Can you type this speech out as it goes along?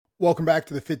Welcome back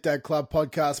to the Fit Dad Club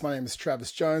podcast. My name is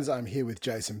Travis Jones. I'm here with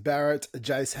Jason Barrett.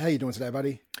 Jace, how you doing today,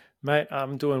 buddy? Mate,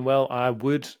 I'm doing well. I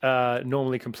would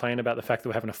normally complain about the fact that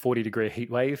we're having a 40-degree heat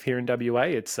wave here in WA.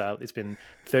 It's been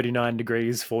 39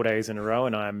 degrees 4 days in a row,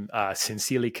 and I'm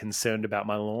sincerely concerned about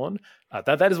my lawn.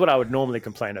 That is what I would normally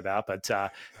complain about, but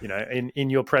in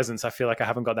your presence, I feel like I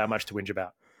haven't got that much to whinge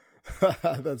about.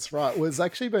 That's right. Well, it's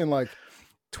actually been like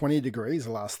 20 degrees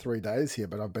the last 3 days here,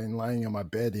 but I've been laying on my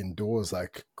bed indoors,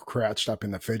 like crouched up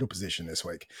in the fetal position this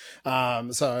week.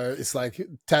 So it's like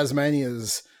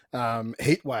Tasmania's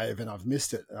heat wave, and I've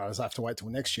missed it. I just have to wait till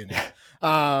next year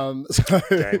now.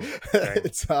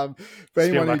 It's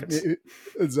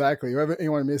exactly.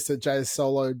 Anyone missed it, Jay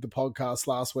soloed the podcast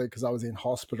last week because I was in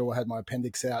hospital. I had my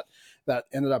appendix out. That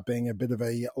ended up being a bit of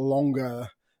a longer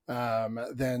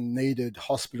than needed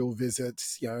hospital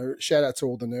visits. Shout out to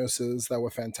all the nurses. They were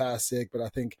fantastic, but I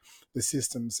think the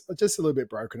systems are just a little bit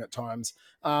broken at times.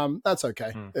 That's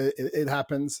okay. It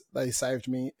happens. They saved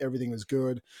me. Everything was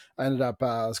good. I ended up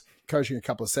coaching a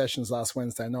couple of sessions last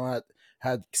Wednesday night,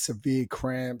 had severe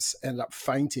cramps, ended up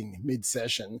fainting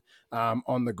mid-session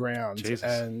on the ground. Jesus.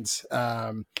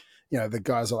 And the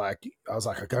guys are like, I was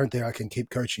like, I don't think I can keep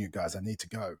coaching you guys. I need to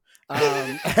go.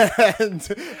 And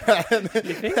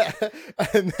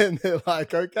then they're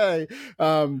like, okay.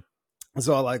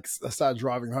 So I started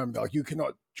driving home. They're like, you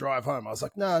cannot drive home. I was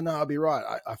like, no, I'll be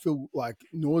right. I feel like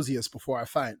nauseous before I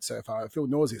faint. So if I feel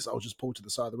nauseous, I'll just pull to the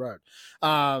side of the road.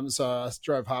 So I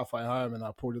drove halfway home and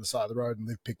I pulled to the side of the road and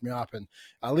Liv picked me up, and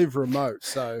I live remote.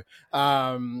 So,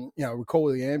 we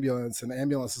call the ambulance, and the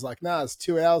ambulance is like, it's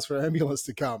 2 hours for an ambulance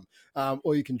to come.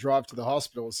 Or you can drive to the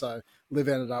hospital. So Liv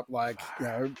ended up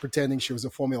pretending she was a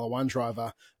Formula One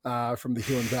driver from the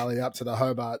Huon Valley up to the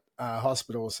Hobart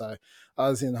hospital. So I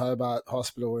was in Hobart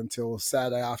Hospital until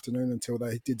Saturday afternoon until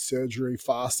they did surgery,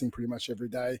 fasting pretty much every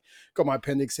day. Got my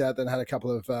appendix out, then had a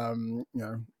couple of,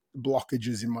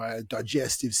 blockages in my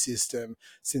digestive system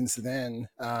since then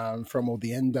from all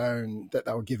the endone that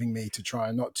they were giving me to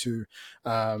try not to,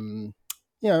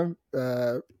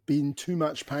 be in too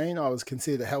much pain. I was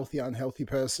considered a healthy, unhealthy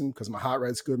person because my heart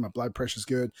rate's good, my blood pressure's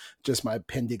good. Just my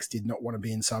appendix did not want to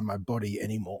be inside my body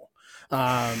anymore.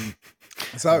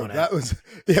 So that was,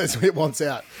 it wants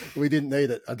out. We didn't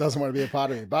need it. It doesn't want to be a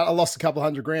part of me, but I lost a couple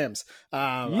 100 grams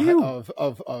of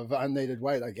unneeded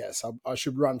weight, I guess. I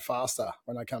should run faster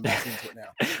when I come back into it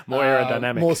now. More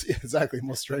aerodynamic.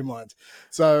 More streamlined.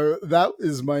 So that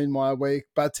is my week.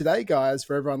 But today, guys,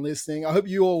 for everyone listening, I hope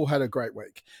you all had a great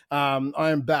week. I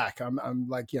am back. I'm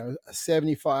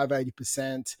 75,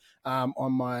 80%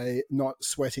 on my not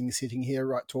sweating sitting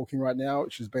here talking right now,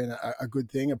 which has been a good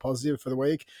thing, a positive for the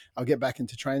week. I'll get back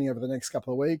into training over the next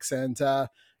couple of weeks, and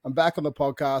I'm back on the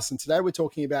podcast, and today we're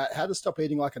talking about how to stop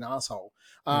eating like an asshole.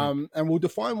 And we'll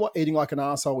define what eating like an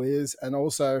asshole is, and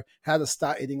also how to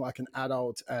start eating like an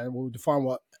adult, and we'll define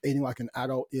what eating like an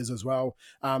adult is as well.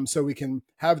 So we can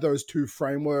have those two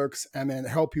frameworks and then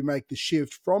help you make the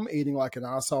shift from eating like an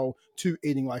asshole to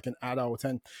eating like an adult.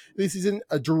 And this isn't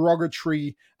a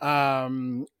derogatory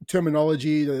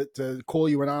terminology to call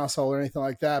you an asshole or anything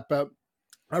like that, but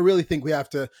I really think we have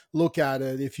to look at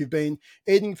it. If you've been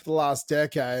eating for the last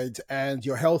decade and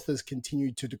your health has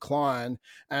continued to decline,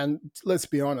 and let's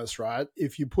be honest, right?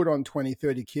 If you put on 20,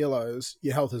 30 kilos,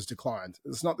 your health has declined.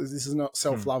 This is not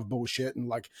self-love bullshit and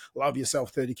love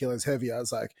yourself 30 kilos heavier.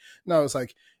 It's like, no, it's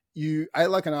like you ate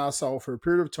like an asshole for a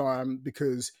period of time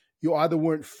because you either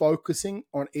weren't focusing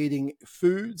on eating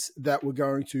foods that were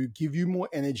going to give you more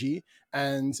energy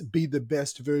and be the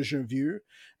best version of you,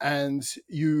 and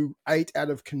you ate out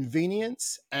of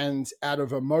convenience and out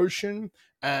of emotion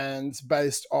and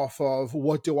based off of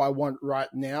what do I want right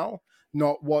now,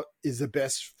 not what is the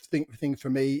best thing for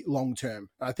me long term.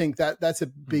 I think that's a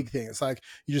big thing. It's like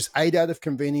you just ate out of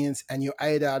convenience and you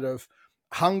ate out of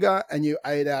hunger and you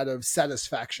ate out of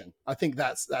satisfaction. I think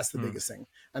that's the biggest thing.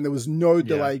 And there was no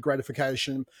delayed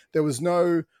gratification. There was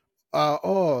no,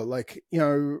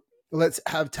 let's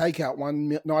have takeout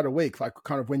one night a week, like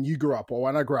kind of when you grew up or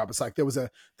when I grew up. It's like there was a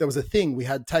thing, we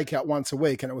had takeout once a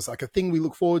week, and it was like a thing we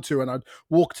look forward to. And I'd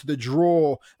walk to the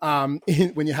drawer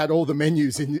when you had all the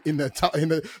menus in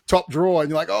the top drawer, and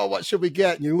you're like, oh, what should we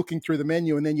get? And you're looking through the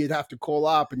menu, and then you'd have to call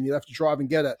up and you'd have to drive and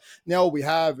get it. Now all we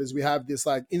have this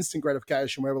like instant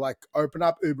gratification where we're like open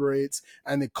up Uber Eats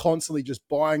and they're constantly just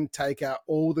buying takeout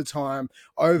all the time,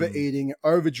 overeating,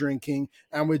 over drinking,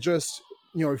 and we're just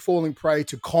falling prey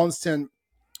to constant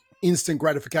instant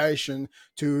gratification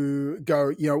to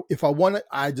go, if I want it,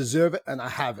 I deserve it and I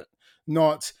have it.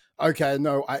 Not, okay,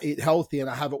 no, I eat healthy and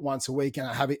I have it once a week and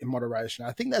I have it in moderation.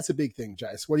 I think that's a big thing,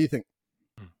 Jace. What do you think?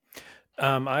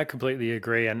 I completely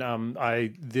agree, and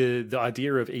the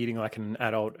idea of eating like an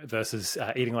adult versus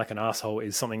eating like an asshole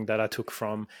is something that I took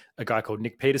from a guy called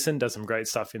Nick Peterson. Does some great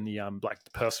stuff in the like the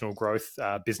personal growth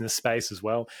business space as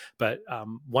well. But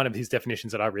one of his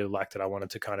definitions that I really liked that I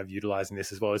wanted to kind of utilize in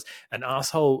this as well is an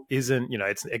asshole isn't,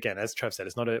 it's again, as Trev said,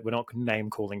 it's not we're not name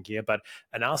calling here, but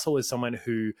an asshole is someone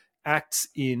who acts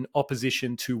in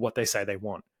opposition to what they say they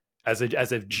want, as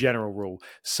a general rule.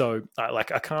 So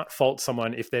like I can't fault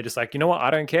someone if they're just like, you know what, I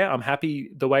don't care, I'm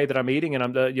happy the way that I'm eating,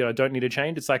 and don't need to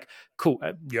change. It's like, cool.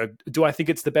 Do I think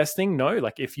it's the best thing? No.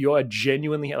 Like if you're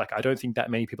genuinely, like, I don't think that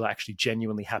many people are actually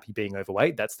genuinely happy being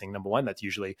overweight. That's thing number one. That's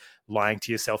usually lying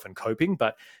to yourself and coping.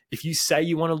 But if you say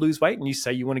you want to lose weight and you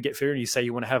say you want to get fitter and you say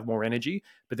you want to have more energy,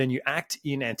 but then you act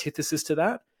in antithesis to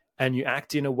that and you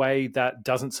act in a way that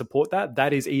doesn't support that,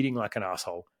 that is eating like an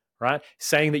asshole. Right?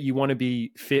 Saying that you want to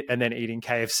be fit and then eating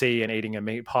KFC and eating a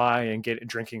meat pie and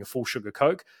drinking a full sugar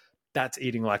Coke, that's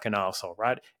eating like an arsehole,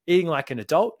 right? Eating like an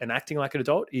adult and acting like an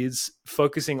adult is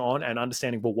focusing on and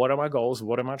understanding, well, what are my goals?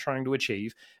 What am I trying to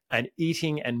achieve? And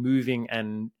eating and moving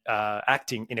and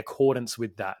acting in accordance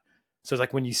with that. So it's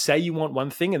like when you say you want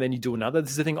one thing and then you do another, this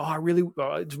is the thing,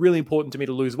 it's really important to me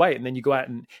to lose weight. And then you go out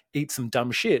and eat some dumb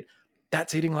shit.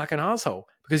 That's eating like an asshole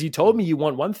because you told me you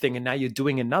want one thing and now you're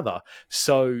doing another.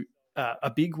 So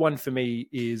a big one for me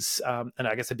is, and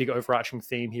I guess a big overarching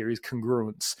theme here is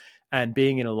congruence and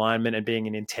being in alignment and being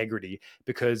in integrity.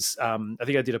 Because I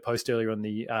think I did a post earlier on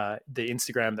the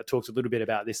Instagram that talks a little bit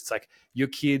about this. It's like your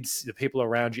kids, the people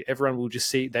around you, everyone will just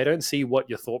see, they don't see what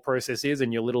your thought process is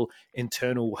and your little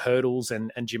internal hurdles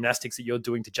and gymnastics that you're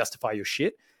doing to justify your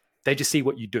shit. They just see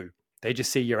what you do. They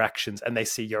just see your actions, and they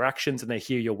see your actions and they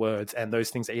hear your words, and those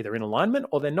things are either in alignment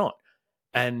or they're not.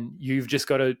 And you've just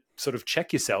got to sort of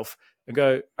check yourself and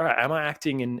go, all right, am I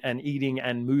acting and eating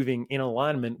and moving in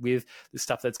alignment with the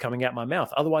stuff that's coming out my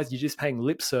mouth? Otherwise, you're just paying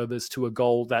lip service to a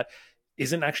goal that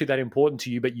isn't actually that important to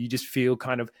you, but you just feel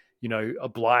kind of,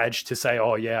 obliged to say,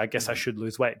 oh yeah, I guess I should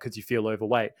lose weight because you feel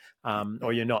overweight,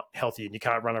 or you're not healthy and you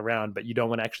can't run around, but you don't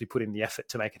want to actually put in the effort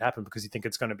to make it happen because you think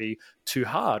it's going to be too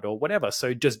hard or whatever.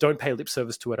 So just don't pay lip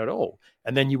service to it at all.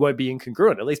 And then you won't be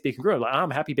incongruent. At least be congruent. Like, I'm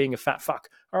happy being a fat fuck.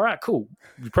 All right, cool.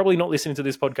 You're probably not listening to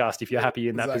this podcast if you're happy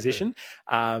in that position.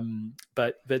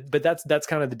 But that's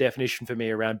kind of the definition for me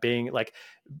around being like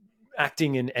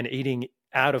acting and eating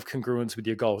out of congruence with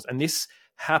your goals. And this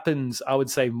happens, I would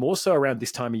say, more so around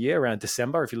this time of year, around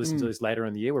December. If you listen to this later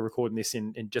in the year, we're recording this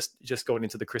in just going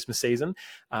into the Christmas season,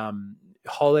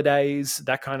 holidays,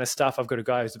 that kind of stuff. I've got a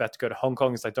guy who's about to go to Hong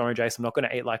Kong. It's like, don't worry, Jason, I'm not going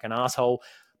to eat like an asshole.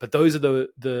 But those are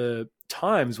the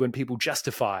times when people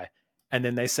justify. And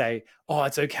then they say, oh,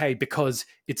 it's okay because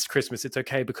it's Christmas. It's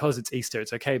okay because it's Easter.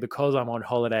 It's okay because I'm on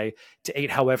holiday to eat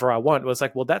however I want. Well, it's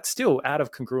like, well, that's still out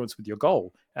of congruence with your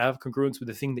goal, out of congruence with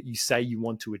the thing that you say you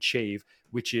want to achieve,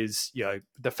 which is,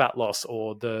 the fat loss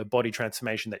or the body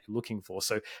transformation that you're looking for.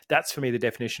 So that's for me the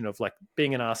definition of like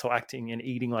being an asshole, acting and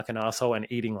eating like an asshole, and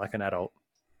eating like an adult.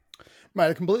 Mate,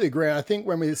 I completely agree. I think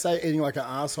when we say eating like an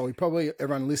arsehole, probably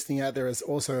everyone listening out there has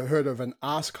also heard of an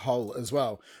ask hole as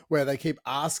well, where they keep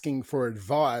asking for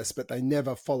advice, but they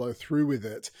never follow through with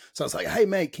it. So it's like, hey,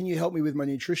 mate, can you help me with my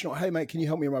nutrition? Or, hey, mate, can you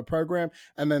help me with my program?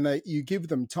 And then you give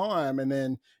them time, and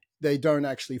then they don't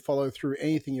actually follow through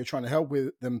anything you're trying to help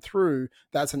with them through.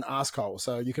 That's an asshole.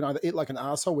 So you can either eat like an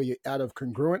asshole where you're out of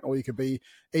congruent, or you could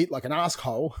eat like an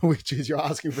asshole, which is you're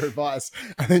asking for advice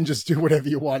and then just do whatever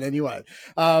you want anyway.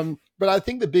 But I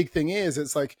think the big thing is,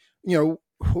 it's like,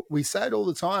 we say it all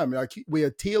the time, like we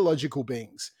are teleological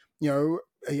beings,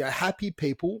 happy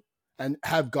people and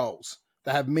have goals.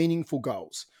 They have meaningful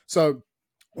goals. So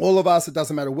all of us, it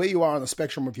doesn't matter where you are on the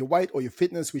spectrum of your weight or your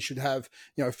fitness, we should have,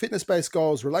 fitness-based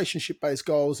goals, relationship-based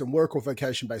goals, and work or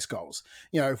vocation-based goals.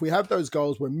 If we have those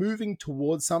goals, we're moving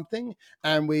towards something,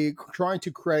 and we're trying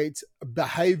to create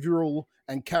behavioral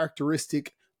and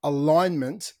characteristic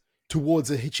alignment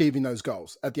towards achieving those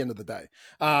goals at the end of the day.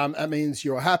 That means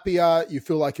you're happier, you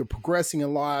feel like you're progressing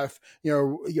in life.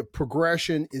 Your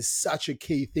progression is such a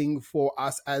key thing for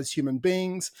us as human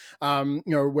beings.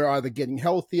 We're either getting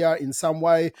healthier in some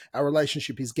way, our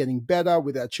relationship is getting better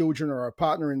with our children or our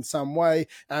partner in some way,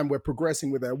 and we're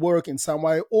progressing with our work in some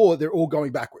way, or they're all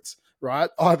going backwards. Right?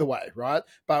 Either way, right?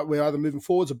 But we're either moving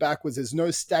forwards or backwards. There's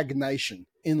no stagnation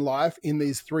in life in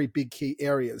these three big key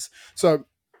areas. So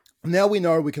now we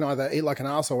know we can either eat like an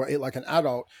arsehole or eat like an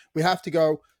adult. We have to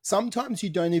go, sometimes you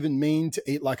don't even mean to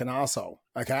eat like an arsehole.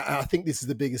 Okay. And I think this is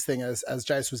the biggest thing as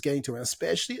Jace was getting to, and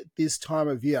especially at this time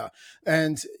of year.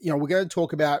 And, we're going to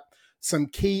talk about some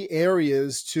key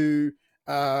areas to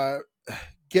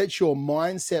get your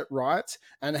mindset right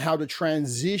and how to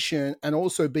transition and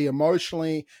also be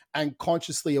emotionally and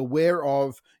consciously aware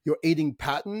of your eating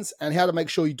patterns and how to make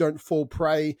sure you don't fall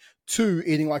prey to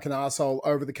eating like an arsehole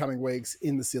over the coming weeks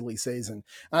in the silly season.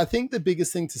 And I think the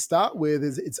biggest thing to start with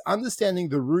is it's understanding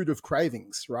the root of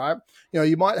cravings, right?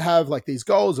 You might have like these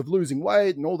goals of losing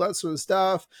weight and all that sort of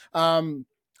stuff.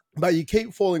 But you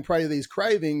keep falling prey to these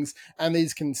cravings, and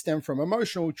these can stem from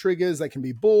emotional triggers. They can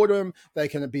be boredom. They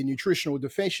can be nutritional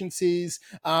deficiencies.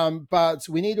 But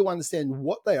we need to understand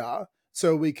what they are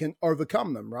so we can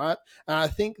overcome them, right? And I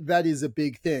think that is a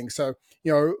big thing. So,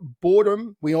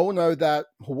 boredom, we all know that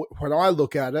when I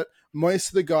look at it, most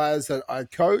of the guys that I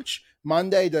coach,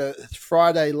 Monday to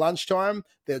Friday lunchtime,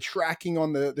 they're tracking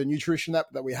on the nutrition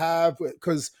app that we have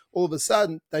because all of a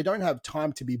sudden they don't have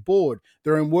time to be bored.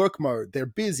 They're in work mode. They're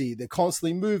busy. They're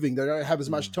constantly moving. They don't have as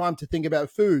much time to think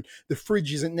about food. The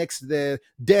fridge isn't next to their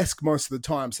desk most of the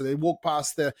time. So they walk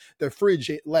past the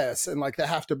fridge less and like they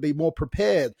have to be more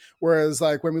prepared. Whereas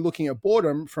like when we're looking at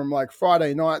boredom from like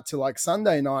Friday night to like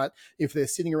Sunday night, if they're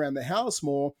sitting around the house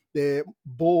more, they're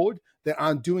bored. They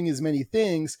aren't doing as many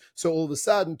things. So all of a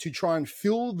sudden, to try and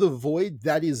fill the void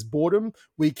that is boredom,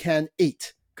 we can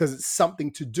eat because it's something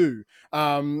to do.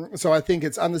 So I think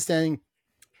it's understanding,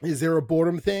 is there a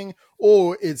boredom thing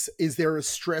or is there a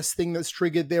stress thing that's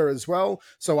triggered there as well?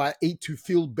 So I eat to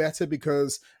feel better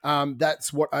because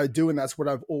that's what I do and that's what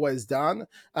I've always done.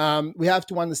 We have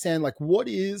to understand like what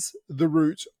is the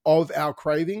root of our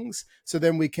cravings so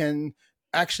then we can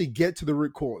actually get to the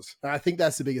root cause. And I think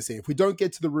that's the biggest thing. If we don't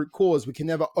get to the root cause, we can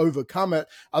never overcome it.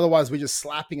 Otherwise, we're just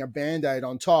slapping a Band-Aid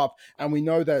on top and we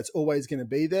know that it's always going to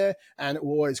be there and it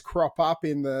will always crop up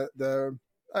in the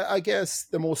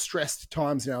more stressed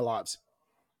times in our lives.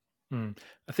 I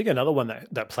think another one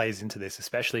that plays into this,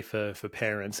 especially for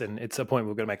parents, and it's a point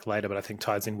we're going to make later, but I think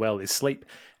ties in well, is sleep.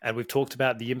 And we've talked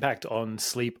about the impact on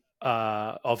sleep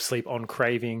on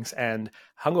cravings and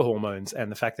hunger hormones,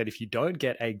 and the fact that if you don't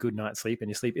get a good night's sleep and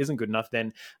your sleep isn't good enough,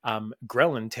 then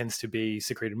ghrelin tends to be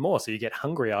secreted more, so you get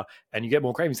hungrier and you get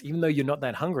more cravings even though you're not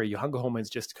that hungry. Your hunger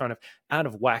hormones just kind of out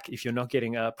of whack if you're not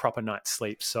getting a proper night's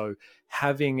sleep. So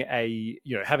having a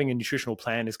nutritional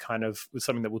plan is kind of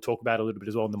something that we'll talk about a little bit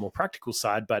as well on the more practical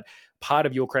side. But part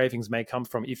of your cravings may come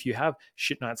from if you have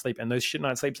shit night's sleep, and those shit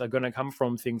night's sleeps are going to come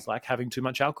from things like having too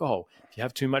much alcohol. If you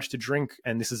have too much to drink,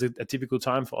 and this is a typical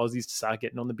time for Aussies to start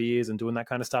getting on the beers and doing that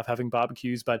kind of stuff, having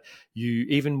barbecues, but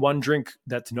even one drink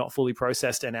that's not fully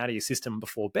processed and out of your system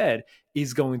before bed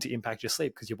is going to impact your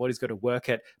sleep because your body's got to work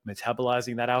at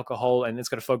metabolizing that alcohol, and it's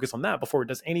got to focus on that before it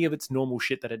does any of its normal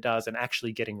shit that it does and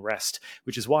actually getting rest,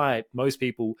 which is why most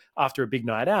people after a big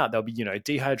night out, they'll be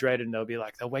dehydrated and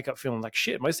they'll wake up feeling like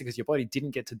shit, mostly because your body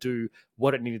didn't get to do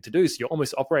what it needed to do. So you're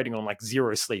almost operating on like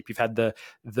zero sleep. You've had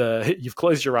you've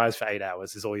closed your eyes for 8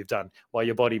 hours is all you've done while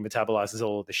your body metabolizes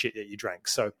all of the shit that you drank.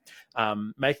 So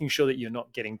making sure that you're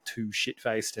not getting too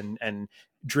shit-faced and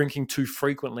drinking too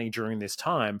frequently during this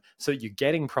time so you're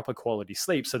getting proper quality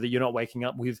sleep so that you're not waking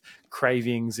up with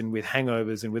cravings and with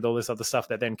hangovers and with all this other stuff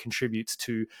that then contributes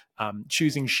to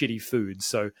choosing shitty foods.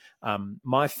 So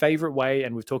my favorite way,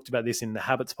 and we've talked about this in the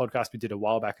Habits podcast we did a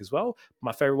while back as well,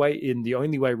 my favorite way, in the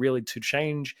only way really to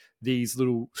change these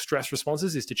little stress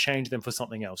responses, is to change them for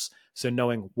something else. So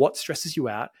knowing what stresses you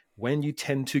out, when you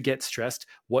tend to get stressed,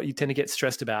 what you tend to get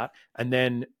stressed about, and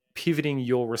then pivoting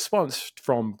your response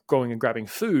from going and grabbing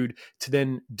food to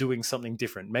then doing something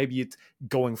different. Maybe it's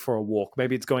going for a walk.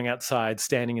 Maybe it's going outside,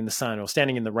 standing in the sun or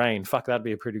standing in the rain. Fuck, that'd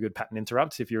be a pretty good pattern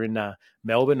interrupt. If you're in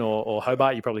Melbourne or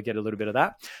Hobart, you probably get a little bit of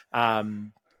that.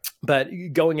 But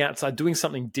going outside, doing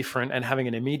something different and having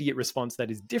an immediate response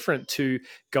that is different to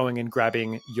going and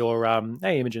grabbing your,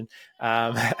 hey, Imogen,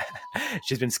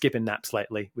 she's been skipping naps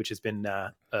lately, which has been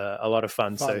a lot of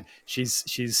fun. So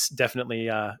she's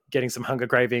definitely getting some hunger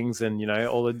cravings and,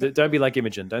 don't be like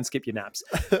Imogen, don't skip your naps.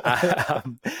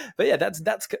 But yeah,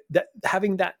 that's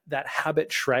having that habit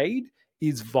trade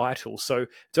is vital. So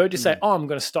don't just say, I'm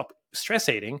going to stop stress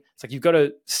eating. It's like, you've got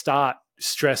to start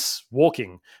stress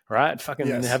walking, right? Fucking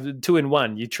have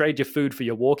 2-in-1. You trade your food for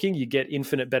your walking, you get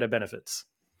infinite better benefits.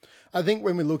 I think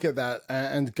when we look at that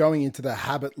and going into the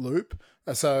habit loop,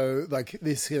 so like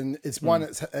this you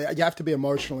have to be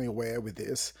emotionally aware with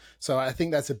this. So I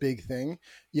think that's a big thing.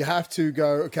 You have to go,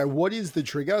 okay, what is the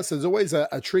trigger? So there's always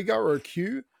a trigger or a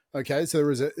cue. Okay, so there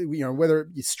is whether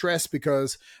you're stressed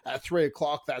because at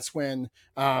 3:00, that's when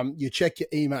you check your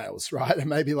emails, right? And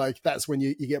maybe like that's when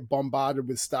you get bombarded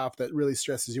with stuff that really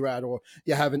stresses you out, or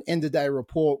you have an end of day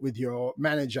report with your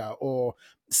manager or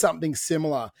something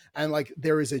similar. And like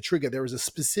there is a trigger, there is a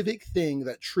specific thing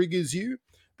that triggers you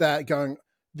that going,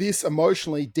 this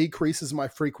emotionally decreases my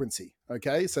frequency.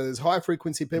 Okay. So there's high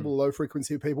frequency people, low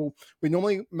frequency people. We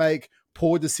normally make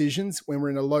poor decisions when we're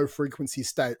in a low frequency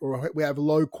state, or we have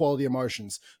low quality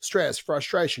emotions, stress,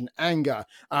 frustration, anger,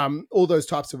 all those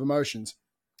types of emotions.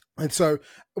 And so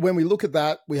when we look at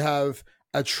that, we have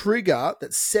a trigger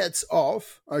that sets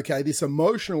off, okay, this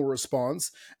emotional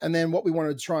response. And then what we want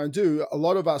to try and do, a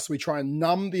lot of us, we try and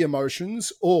numb the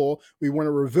emotions, or we want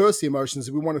to reverse the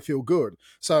emotions. We want to feel good.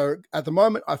 So at the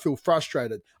moment, I feel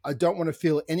frustrated. I don't want to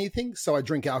feel anything, so I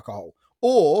drink alcohol.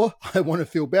 Or I want to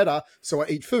feel better, so I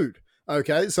eat food.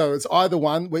 Okay, so it's either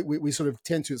one. We sort of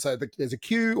tend to say that there's a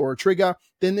cue or a trigger,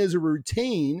 then there's a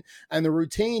routine, and the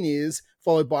routine is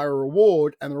followed by a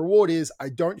reward, and the reward is I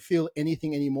don't feel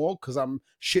anything anymore because I'm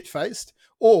shit-faced,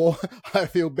 or I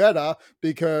feel better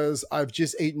because I've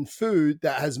just eaten food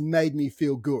that has made me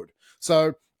feel good.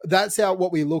 So that's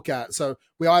what we look at. So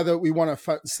we want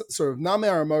to sort of numb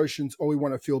our emotions, or we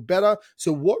want to feel better.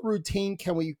 So what routine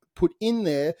can we put in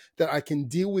there that I can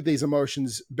deal with these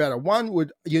emotions better? One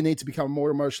you need to become more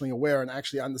emotionally aware and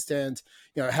actually understand,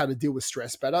 how to deal with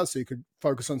stress better. So you could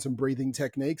focus on some breathing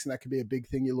techniques, and that could be a big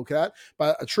thing you look at.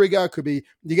 But a trigger could be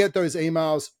you get those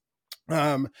emails.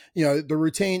 The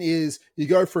routine is you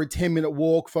go for a 10-minute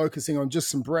walk, focusing on just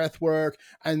some breath work.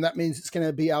 And that means it's going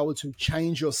to be able to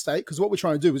change your state. Because what we're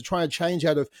trying to do is try and change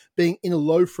out of being in a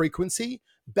low frequency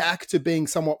back to being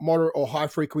somewhat moderate or high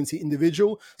frequency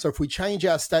individual. So if we change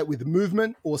our state with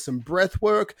movement or some breath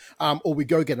work, or we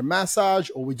go get a massage,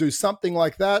 or we do something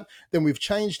like that, then we've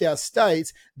changed our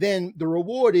states. Then the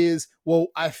reward is, well,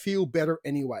 I feel better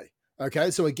anyway.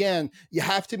 Okay. So again, you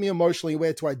have to be emotionally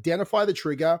aware to identify the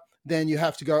trigger. Then you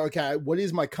have to go, okay, what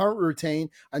is my current routine?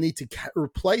 I need to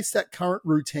replace that current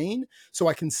routine so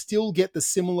I can still get the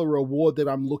similar reward that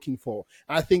I'm looking for.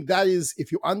 And I think that is,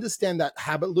 if you understand that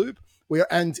habit loop,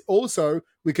 and also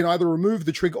we can either remove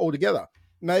the trigger altogether.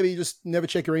 Maybe just never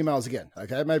check your emails again.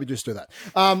 Okay, maybe just do that.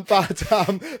 Have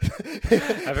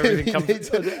everything come.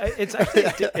 It's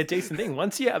actually a decent thing.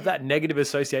 Once you have that negative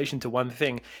association to one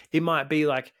thing, it might be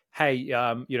like, hey,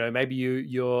 maybe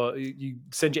you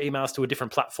send your emails to a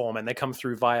different platform and they come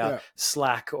through via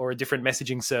Slack or a different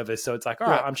messaging service. So it's like, all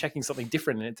right, I'm checking something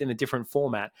different and it's in a different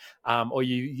format. Or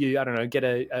you I don't know, get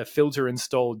a filter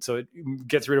installed so it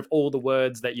gets rid of all the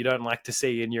words that you don't like to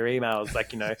see in your emails,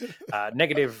 like,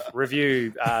 negative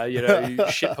review,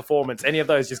 shit performance. Any of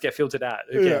those just get filtered out.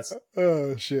 Who cares?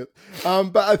 Oh shit.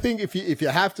 But I think if you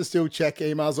have to still check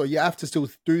emails, or you have to still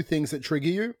do things that trigger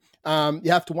you,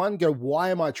 you have to go, why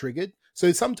am I triggered?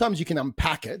 So sometimes you can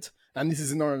unpack it, and this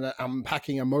is not an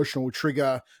unpacking emotional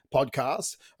trigger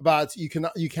podcast, but you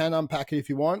can unpack it if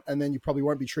you want, and then you probably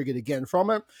won't be triggered again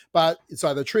from it. But it's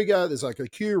either trigger, there's like a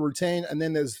cue, routine, and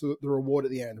then there's the reward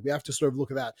at the end. We have to sort of look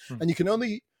at that. And you can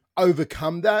only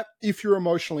overcome that if you're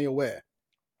emotionally aware.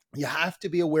 You have to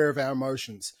be aware of our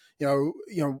emotions.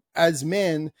 As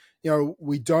men,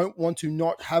 we don't want to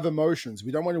not have emotions.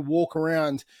 We don't want to walk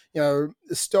around,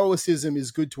 stoicism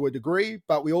is good to a degree,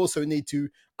 but we also need to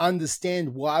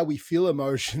understand why we feel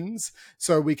emotions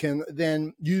so we can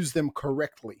then use them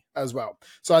correctly as well.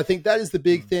 So I think that is the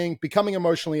big thing, becoming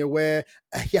emotionally aware.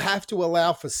 You have to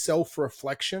allow for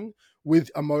self-reflection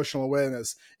with emotional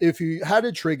awareness. If you had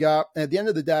a trigger, and at the end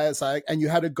of the day, it's like, and you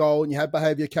had a goal and you had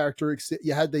behavior characteristics,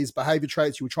 you had these behavior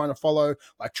traits you were trying to follow,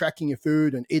 like tracking your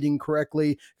food and eating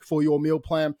correctly for your meal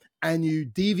plan, and you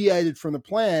deviated from the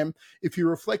plan, if you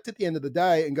reflect at the end of the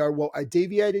day and go, well, I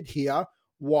deviated here,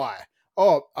 why?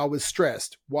 Oh, I was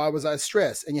stressed. Why was I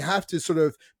stressed? And you have to sort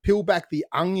of peel back the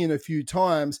onion a few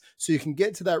times so you can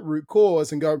get to that root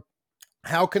cause and go,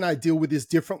 how can I deal with this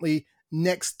differently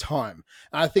next time?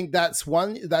 And I think that's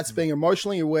being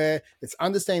emotionally aware. It's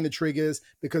understanding the triggers,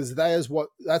 because that's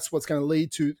what's going to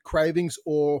lead to cravings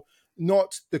or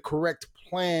not the correct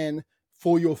plan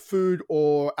for your food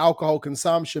or alcohol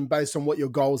consumption based on what your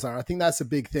goals are. I think that's a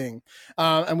big thing.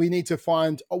 And we need to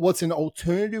find what's an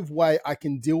alternative way I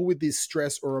can deal with this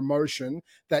stress or emotion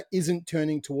that isn't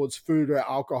turning towards food or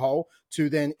alcohol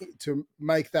to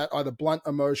make that either blunt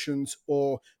emotions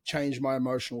or change my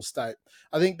emotional state.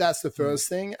 I think that's the first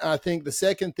thing. I think the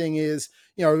second thing is,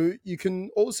 you can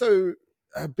also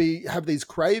have these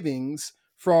cravings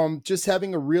from just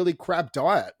having a really crap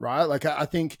diet, right? Like I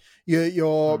think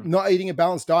you're not eating a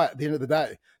balanced diet at the end of the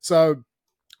day. So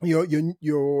you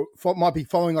might be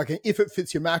following like an if it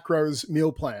fits your macros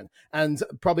meal plan, and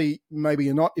maybe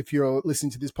you're not if you're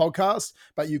listening to this podcast,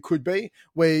 but you could be,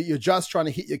 where you're just trying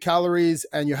to hit your calories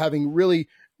and you're having really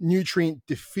nutrient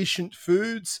deficient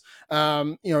foods.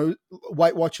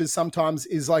 Weight Watchers sometimes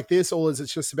is like this, or is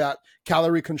it's just about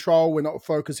calorie control? We're not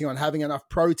focusing on having enough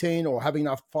protein or having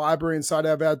enough fiber inside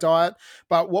of our diet.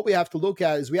 But what we have to look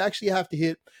at is we actually have to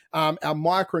hit our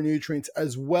micronutrients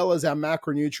as well as our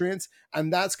macronutrients,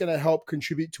 and that's going to help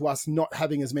contribute to us not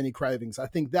having as many cravings. I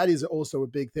think that is also a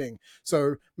big thing.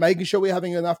 So making sure we're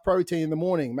having enough protein in the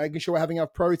morning, making sure we're having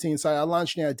enough protein inside our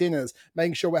lunch and our dinners,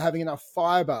 making sure we're having enough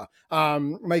fiber,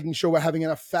 making sure we're having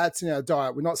enough fats in our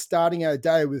diet. We're not starting our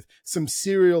day with some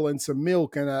cereal and some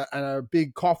milk and a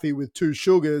big coffee with 2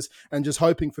 sugars and just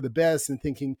hoping for the best and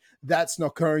thinking that's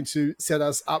not going to set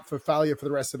us up for failure for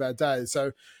the rest of our day.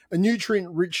 So a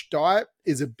nutrient-rich diet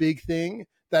is a big thing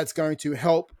that's going to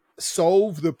help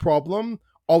solve the problem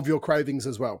of your cravings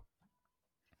as well.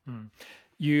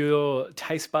 Your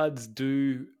taste buds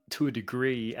do, to a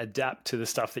degree, adapt to the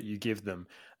stuff that you give them.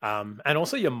 And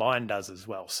also your mind does as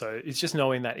well. So it's just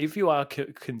knowing that if you are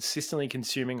consistently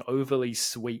consuming overly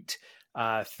sweet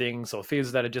things or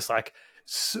foods that are just like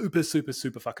super, super,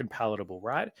 super fucking palatable,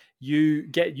 right? You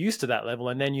get used to that level,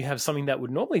 and then you have something that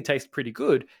would normally taste pretty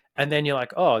good, and then you're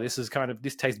like, oh, this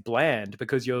tastes bland,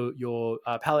 because your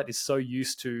palate is so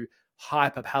used to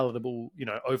hyper palatable,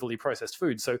 overly processed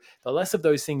food. So the less of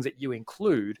those things that you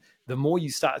include, the more you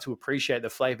start to appreciate the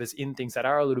flavors in things that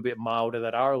are a little bit milder,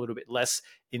 that are a little bit less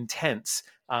intense.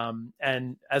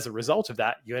 And as a result of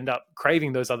that, you end up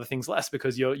craving those other things less,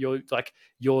 because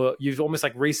you've almost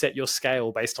like reset your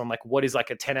scale based on like what is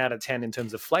like a 10 out of 10 in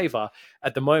terms of flavor.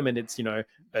 At the moment, it's,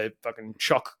 a fucking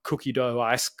choc cookie dough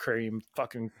ice cream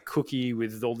fucking cookie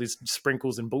with all these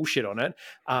sprinkles and bullshit on it.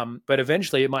 But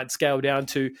eventually it might scale down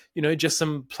to, just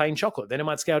some plain chocolate. Then it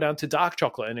might scale down to dark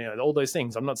chocolate and all those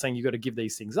things. I'm not saying you got to give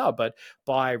these things up, but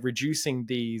by reducing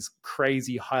these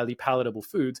crazy, highly palatable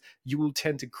foods, you will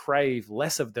tend to crave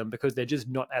less of them because they're just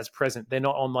not as present. They're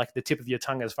not on like the tip of your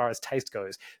tongue as far as taste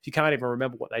goes. If you can't even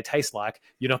remember what they taste like,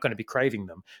 you're not going to be craving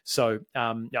them. So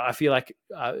I feel like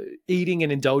eating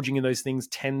and indulging in those things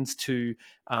tends to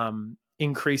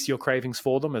increase your cravings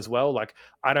for them as well. Like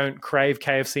I don't crave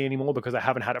KFC anymore because I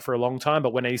haven't had it for a long time.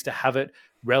 But when I used to have it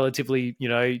relatively,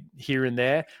 here and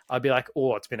there, I'd be like,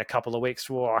 oh, it's been a couple of weeks.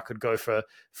 Or I could go for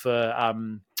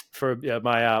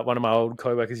my one of my old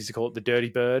coworkers used to call it the dirty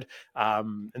bird,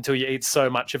 until you eat so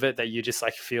much of it that you just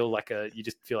like feel like a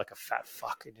fat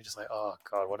fuck, and you're just like, oh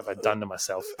god, what have I done to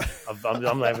myself?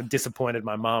 I'm like disappointed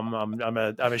my mum.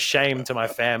 I'm ashamed to my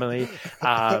family.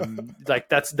 Like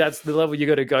that's the level you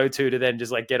got to go to then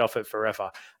just like get off it forever.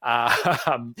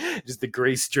 Just the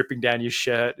grease dripping down your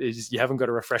shirt. You haven't got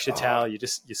a refresher towel. You're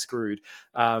screwed.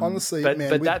 Honestly, man,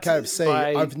 with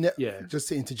KFC, just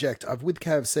to interject, with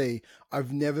KFC,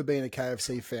 I've never been a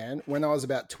KFC fan. When I was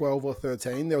about 12 or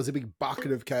 13, there was a big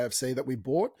bucket of KFC that we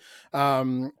bought.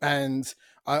 And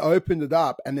I opened it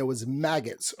up and there was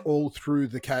maggots all through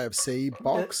the KFC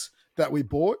box that we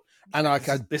bought. And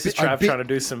this is Trav trying to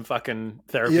do some fucking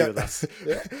therapy with us.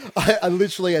 I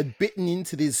literally had bitten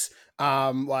into this,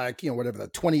 whatever, the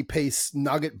 20-piece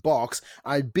nugget box.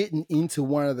 I'd bitten into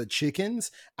one of the chickens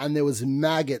and there was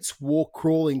maggots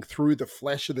crawling through the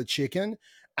flesh of the chicken.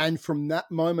 And from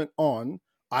that moment on,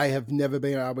 I have never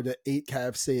been able to eat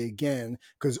KFC again,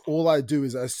 because all I do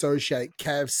is associate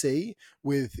KFC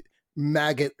with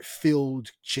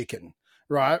maggot-filled chicken,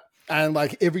 right? And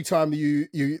like every time you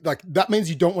like, that means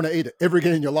you don't want to eat it ever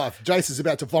again in your life. Jace is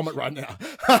about to vomit right now.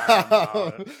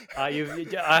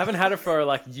 I haven't had it for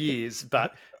like years,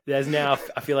 but I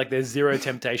feel like there's zero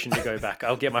temptation to go back.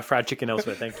 I'll get my fried chicken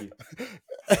elsewhere. Thank you.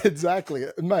 Exactly,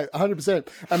 mate, 100%.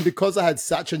 And because I had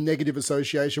such a negative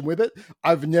association with it,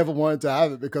 I've never wanted to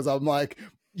have it, because I'm like,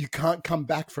 you can't come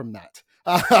back from that.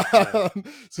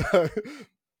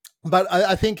 But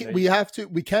I think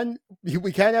we can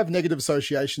have negative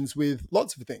associations with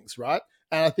lots of things, right?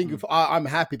 And I think if I'm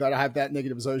happy that I have that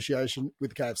negative association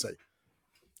with KFC.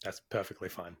 That's perfectly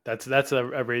fine. That's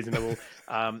a reasonable.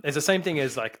 It's the same thing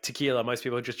as like tequila. Most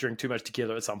people just drink too much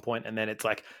tequila at some point, and then it's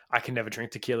like, I can never drink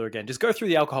tequila again. Just go through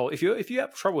the alcohol. If you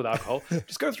have trouble with alcohol,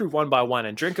 just go through one by one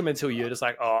and drink them until you're just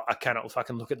like, oh, I cannot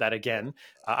fucking look at that again.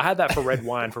 I had that for red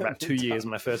wine for about 2 years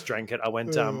when I first drank it. I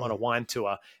went on a wine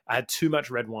tour. I had too much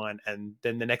red wine, and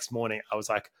then the next morning I was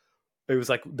like, it was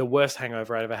like the worst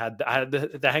hangover I ever had.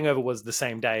 The hangover was the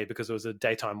same day because it was a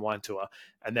daytime wine tour,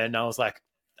 and then I was like,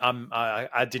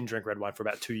 I didn't drink red wine for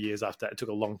about 2 years after that. It took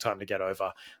a long time to get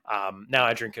over. Now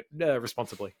I drink it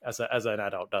responsibly, as an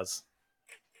adult does.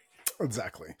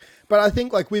 Exactly. But I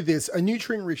think like with this, a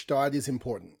nutrient-rich diet is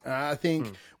important. I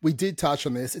think we did touch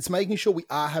on this. It's making sure we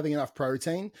are having enough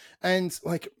protein. And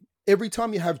like every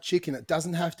time you have chicken, it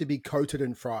doesn't have to be coated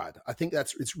and fried. I think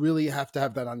it's really have to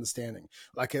have that understanding.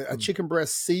 Like a chicken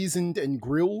breast seasoned and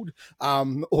grilled,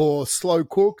 or slow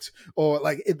cooked, or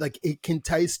like it can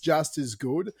taste just as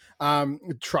good.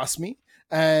 Trust me.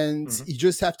 And you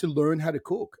just have to learn how to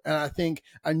cook. And I think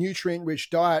a nutrient rich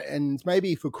diet, and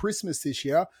maybe for Christmas this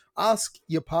year, ask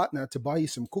your partner to buy you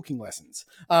some cooking lessons.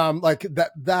 Like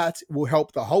that will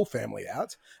help the whole family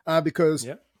out, because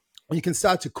you can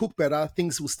start to cook better,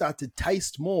 things will start to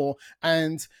taste more.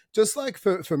 And just like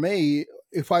for me,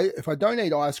 if I don't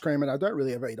eat ice cream, and I don't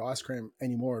really ever eat ice cream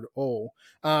anymore at all,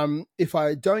 if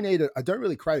I don't eat it, I don't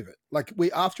really crave it. Like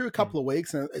after a couple of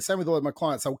weeks, and same with all of my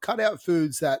clients, I'll cut out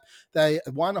foods that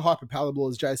one, are hyperpalatable,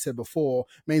 as Jay said before,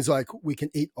 means like we can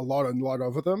eat a lot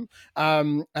of them.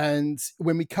 And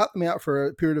when we cut them out for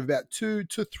a period of about 2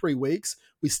 to 3 weeks,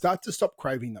 we start to stop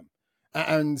craving them.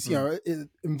 And, there's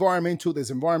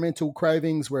environmental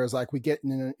cravings, whereas like we get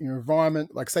in an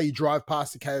environment, like say you drive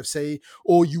past the KFC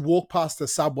or you walk past the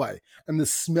Subway, and the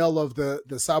smell of the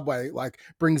Subway like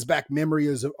brings back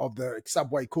memories of the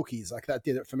Subway cookies. Like that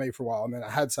did it for me for a while. And then I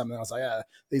had some and I was like,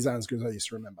 these aren't as good as I used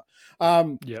to remember.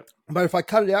 But if I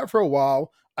cut it out for a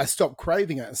while, I stopped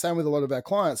craving it. And same with a lot of our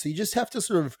clients. So you just have to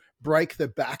sort of break the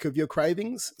back of your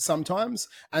cravings sometimes,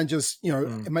 and just,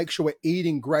 make sure we're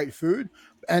eating great food.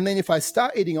 And then if I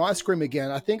start eating ice cream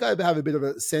again, I think I have a bit of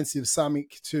a sensitive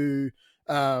stomach to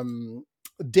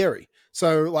dairy.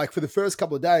 So like for the first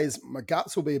couple of days, my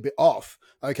guts will be a bit off,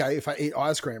 okay, if I eat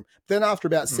ice cream. Then after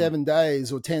about 7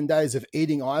 days or 10 days of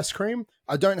eating ice cream,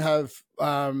 I don't have,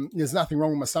 there's nothing wrong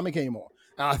with my stomach anymore.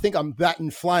 And I think I'm that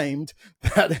inflamed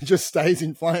that it just stays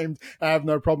inflamed. I have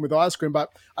no problem with ice cream. But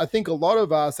I think a lot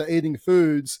of us are eating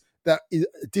foods that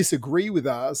disagree with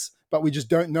us, but we just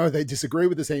don't know they disagree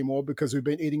with us anymore because we've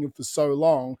been eating them for so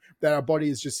long that our body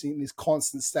is just in this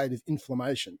constant state of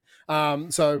inflammation.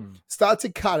 So start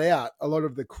to cut out a lot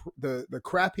of the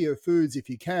crappier foods if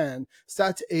you can.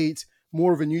 Start to eat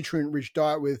more of a nutrient-rich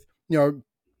diet with,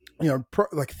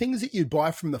 like things that you'd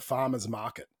buy from the farmer's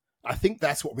market. I think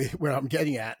that's what I'm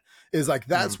getting at, is like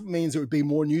that means it would be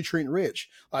more nutrient rich,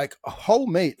 like whole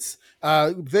meats,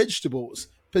 vegetables,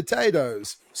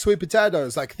 potatoes, sweet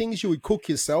potatoes, like things you would cook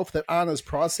yourself that aren't as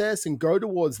processed, and go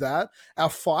towards that.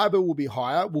 Our fiber will be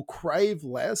higher. We'll crave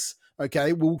less.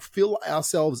 Okay. We'll fill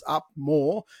ourselves up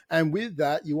more. And with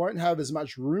that, you won't have as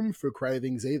much room for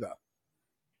cravings either.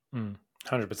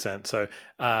 100%. So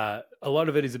a lot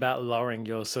of it is about lowering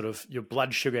your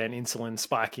blood sugar and insulin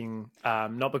spiking,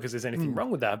 not because there's anything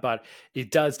wrong with that, but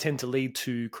it does tend to lead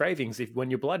to cravings. When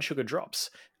your blood sugar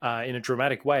drops in a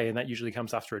dramatic way, and that usually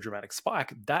comes after a dramatic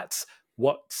spike, that's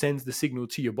what sends the signal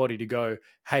to your body to go,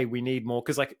 hey, we need more.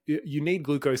 Because like you need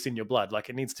glucose in your blood. Like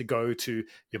it needs to go to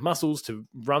your muscles to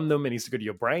run them. It needs to go to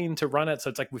your brain to run it.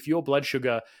 So it's like if your blood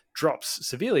sugar drops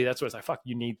severely, that's where it's like, fuck,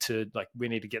 we need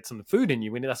to get some food in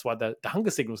you. That's why the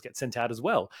hunger signals get sent out as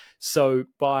well. So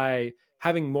by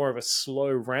having more of a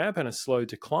slow ramp and a slow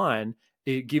decline,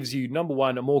 it gives you, number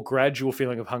one, a more gradual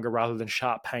feeling of hunger rather than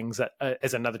sharp pangs that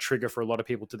as another trigger for a lot of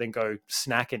people to then go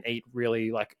snack and eat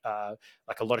really like a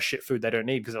lot of shit food they don't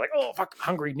need because they're like, oh, fuck,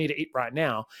 hungry, need to eat right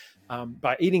now.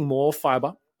 By eating more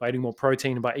fiber, by eating more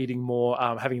protein, and by eating more,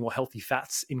 having more healthy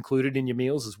fats included in your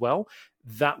meals as well,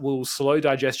 that will slow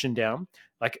digestion down.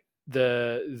 Like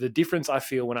the difference I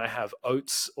feel when I have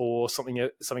oats or something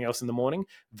else in the morning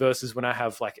versus when I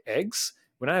have like eggs.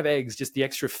 When I have eggs, just the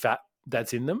extra fat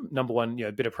that's in them, number one,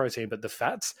 a bit of protein, but the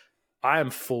fats, I am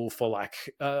full for like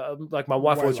my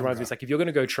wife always reminds me, it's like, if you're going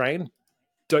to go train,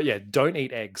 don't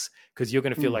eat eggs, because you're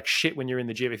going to feel like shit when you're in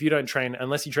the gym. If you don't train,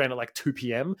 unless you train at like 2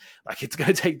 p.m., like it's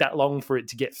going to take that long for it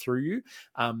to get through you.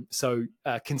 So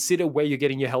consider where you're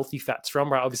getting your healthy fats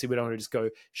from, right? Obviously we don't want to just go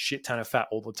shit ton of fat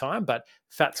all the time, but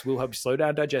fats will help you slow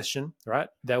down digestion, right?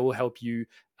 They will help you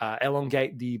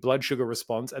elongate the blood sugar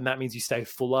response, and that means you stay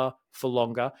fuller for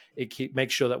longer. It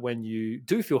makes sure that when you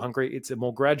do feel hungry, it's a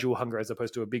more gradual hunger as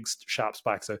opposed to a big sharp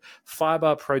spike. So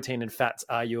fiber, protein, and fats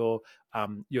are your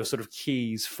sort of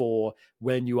keys for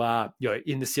when you are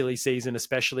in the silly season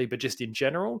especially, but just in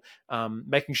general,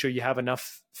 making sure you have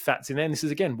enough fats in there. And this is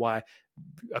again why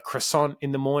a croissant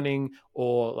in the morning,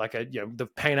 or like the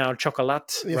pain au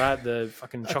chocolat, right? The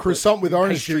fucking chocolate croissant with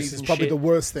orange juice is probably the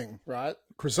worst thing, right?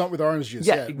 Croissant with orange juice.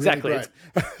 Yeah, exactly. Really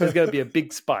there's going to be a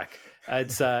big spike.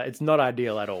 It's not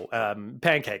ideal at all.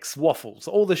 Pancakes, waffles,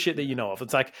 all the shit that you know of.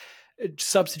 It's like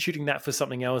substituting that for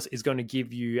something else is going to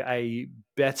give you a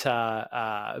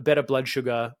better blood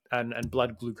sugar and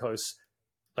blood glucose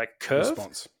like curve,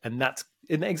 response. and that's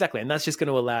exactly, and that's just going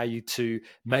to allow you to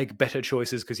make better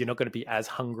choices because you're not going to be as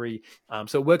hungry.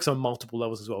 So it works on multiple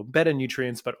levels as well. Better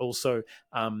nutrients, but also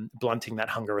blunting that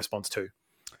hunger response too.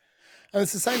 And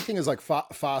it's the same thing as like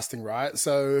fasting, right?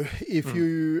 So if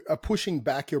you are pushing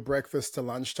back your breakfast to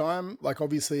lunchtime, like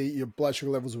obviously your blood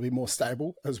sugar levels will be more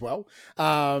stable as well.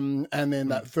 And then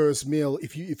that first meal,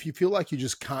 if you feel like you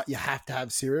just can't, you have to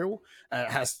have cereal, and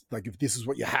it has, like, if this is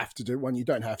what you have to do, one, you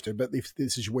don't have to, but if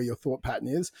this is where your thought pattern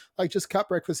is, like, just cut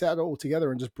breakfast out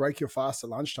altogether and just break your fast at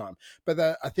lunchtime. But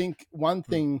I think one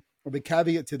thing, the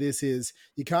caveat to this is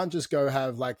you can't just go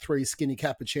have like 3 skinny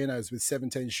cappuccinos with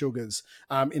 17 sugars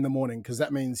in the morning, because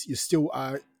that means you still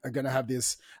are going to have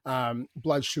this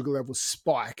blood sugar level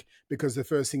spike, because the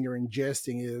first thing you're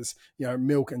ingesting is,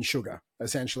 milk and sugar,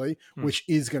 essentially, which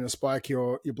is going to spike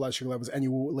your blood sugar levels, and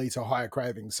you will lead to higher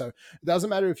cravings. So it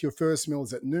doesn't matter if your first meal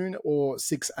is at noon or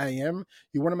 6 a.m.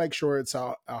 You want to make sure it's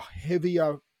a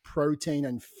heavier protein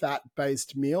and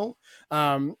fat-based meal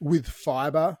with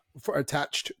fiber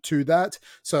attached to that.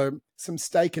 So some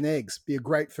steak and eggs be a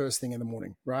great first thing in the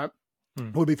morning, right?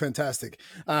 Would be fantastic.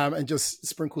 And just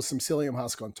sprinkle some psyllium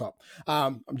husk on top.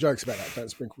 I'm jokes about that. Don't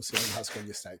sprinkle psyllium husk on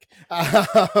your steak.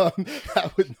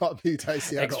 That would not be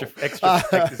tasty at all.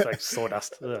 Extra is like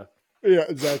sawdust. Ugh. Yeah,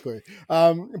 exactly.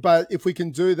 But if we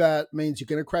can do that, means you're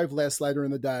going to crave less later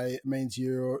in the day. It means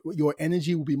your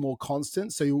energy will be more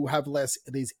constant. So you'll have less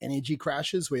of these energy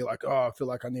crashes where you're like, oh, I feel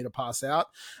like I need to pass out.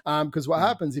 Because what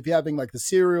happens if you're having like the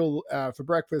cereal for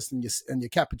breakfast and your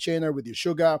cappuccino with your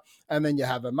sugar, and then you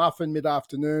have a muffin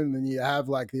mid-afternoon, and then you have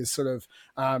like this sort of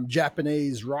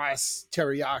Japanese rice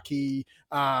teriyaki,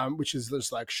 which is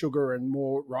just like sugar and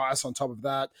more rice on top of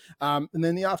that. And then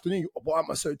in the afternoon, why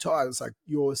am I so tired? It's like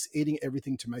you're eating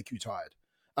everything to make you tired.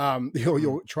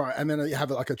 You'll try, and then you have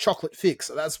like a chocolate fix.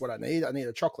 So that's what I need. I need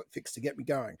a chocolate fix to get me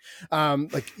going.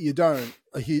 Like you don't.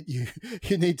 You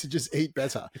need to just eat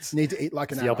better. You need to eat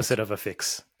like an the opposite of a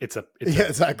fix. It's a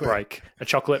exactly. break. A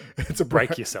chocolate. It's a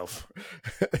break yourself.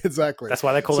 Exactly. That's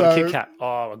why they call it a Kit Kat.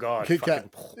 Oh my god. Kit Kat.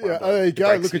 Yeah. Oh, there you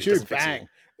go. Look at you. Bang.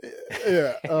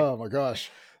 Yeah. Oh my gosh.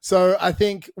 So I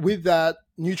think with that,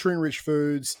 nutrient-rich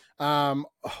foods,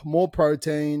 more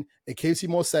protein, it keeps you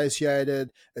more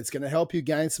satiated. It's going to help you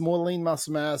gain some more lean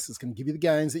muscle mass. It's going to give you the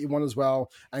gains that you want as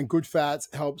well. And good fats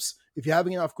helps. If you're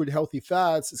having enough good, healthy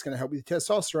fats, it's going to help with your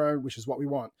testosterone, which is what we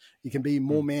want. You can be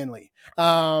more manly.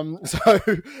 So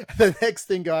the next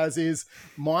thing, guys, is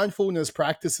mindfulness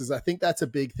practices. I think that's a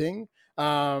big thing.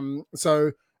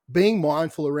 So being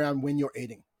mindful around when you're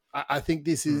eating. I think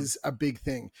this is a big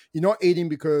thing. You're not eating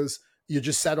because you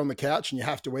just sat on the couch and you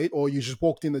have to eat, or you just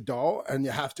walked in the door and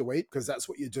you have to eat because that's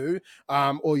what you do,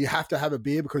 or you have to have a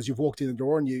beer because you've walked in the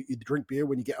door and you drink beer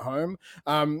when you get home.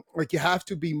 Like you have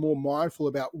to be more mindful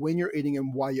about when you're eating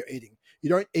and why you're eating. You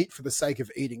don't eat for the sake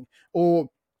of eating. Or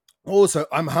also,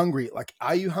 I'm hungry. Like,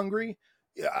 are you hungry?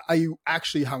 Are you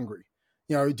actually hungry?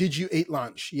 Did you eat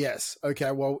lunch? Yes.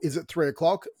 Okay, well, is it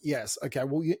 3:00? Yes. Okay,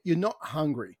 well, you're not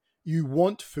hungry. You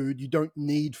want food. You don't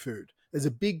need food. There's a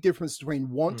big difference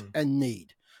between want and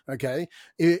need. Okay.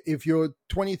 If you're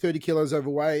 20, 30 kilos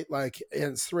overweight, like,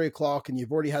 and it's 3:00 and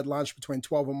you've already had lunch between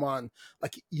 12 and 1,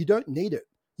 like, you don't need it.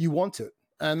 You want it.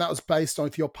 And that was based on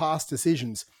your past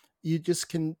decisions. You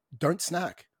just don't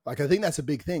snack. Like, I think that's a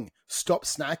big thing. Stop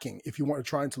snacking if you want to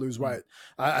try to lose weight.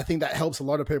 I think that helps a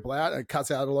lot of people out and cuts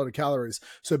out a lot of calories.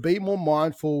 So be more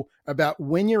mindful about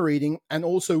when you're eating and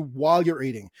also while you're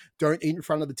eating. Don't eat in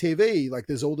front of the TV. Like,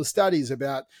 there's all the studies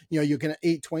about, you're going to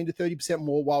eat 20 to 30%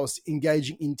 more whilst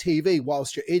engaging in TV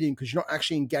whilst you're eating, because you're not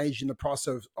actually engaged in the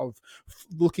process of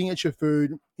looking at your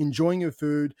food, enjoying your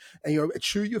food, and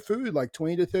chew your food like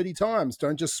 20 to 30 times.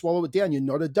 Don't just swallow it down. You're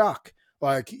not a duck.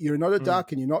 Like, you're not a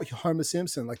duck and you're not Homer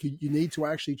Simpson. Like, you need to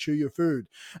actually chew your food.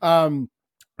 I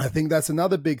think that's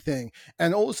another big thing.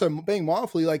 And also being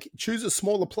mindful, like, choose a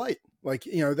smaller plate. Like,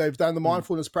 they've done the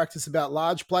mindfulness practice about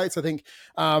large plates. I think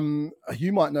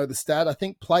you might know the stat. I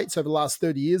think plates over the last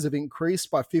 30 years have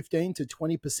increased by 15 to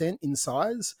 20% in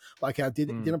size, like our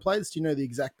dinner plates. Do you know the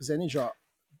exact percentage?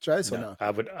 Jace, no,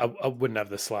 or no? I wouldn't have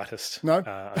the slightest. No,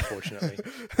 unfortunately.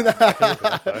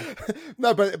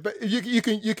 No, but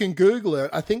you can Google it.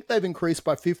 I think they've increased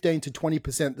by 15 to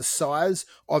 20% the size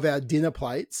of our dinner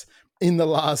plates in the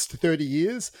last 30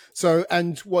 years. So,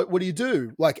 and what do you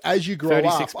do? Like, as you grow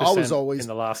up, I was always in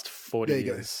the last 40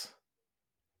 years.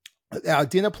 Our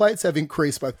dinner plates have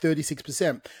increased by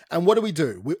 36%. And what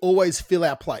do? We always fill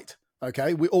our plate.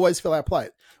 Okay, we always fill our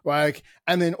plate. Like,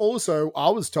 and then also,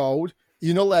 I was told,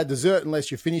 you're not allowed dessert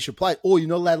unless you finish your plate, or you're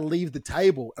not allowed to leave the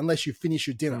table unless you finish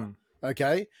your dinner.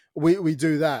 Okay. We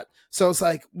do that. So it's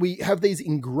like we have these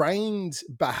ingrained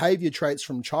behavior traits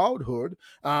from childhood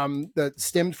that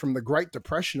stemmed from the Great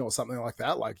Depression or something like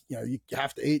that. Like, you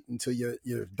have to eat until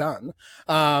you're done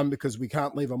because we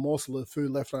can't leave a morsel of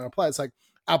food left on our plate. It's like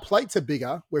our plates are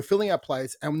bigger, we're filling our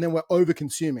plates, and then we're over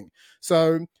consuming.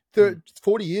 So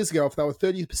 40 years ago, if they were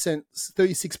 30%,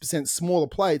 36% smaller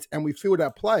plates and we filled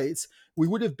our plates, we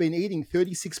would have been eating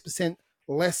 36%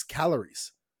 less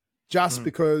calories just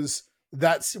because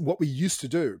that's what we used to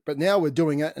do. But now we're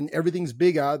doing it and everything's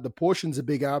bigger. The portions are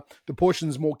bigger. The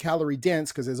portion's more calorie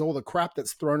dense because there's all the crap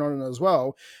that's thrown on it as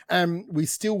well. And we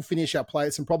still finish our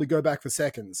plates and probably go back for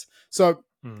seconds. So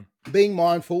being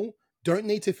mindful, don't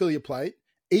need to fill your plate.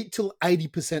 Eat till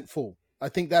 80% full. I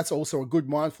think that's also a good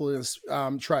mindfulness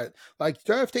trait. Like, you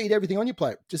don't have to eat everything on your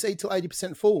plate. Just eat till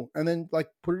 80% full and then like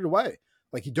put it away.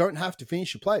 Like, you don't have to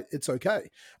finish your plate. It's okay.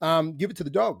 Give it to the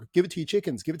dog. Give it to your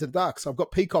chickens. Give it to the ducks. I've got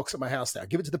peacocks at my house now.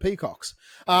 Give it to the peacocks.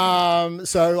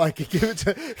 So like, give it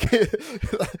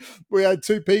to. We had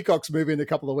 2 peacocks move in a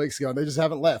couple of weeks ago, and they just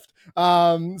haven't left.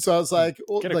 So it's like,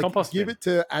 get a compost give bin. it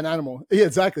to an animal. Yeah,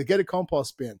 exactly. Get a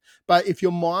compost bin. But if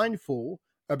you're mindful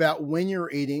about when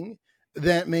you're eating,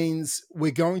 that means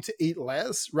we're going to eat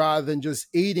less rather than just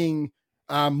eating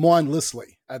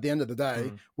mindlessly at the end of the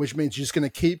day, which means you're just going to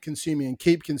keep consuming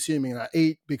and I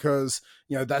eat because,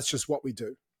 that's just what we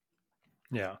do.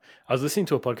 Yeah. I was listening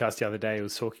to a podcast the other day. It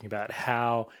was talking about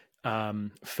how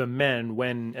for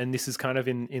men, and this is kind of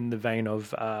in the vein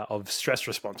of stress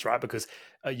response, right? Because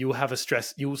you'll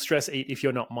stress eat if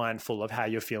you're not mindful of how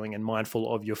you're feeling and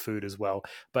mindful of your food as well.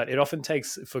 But it often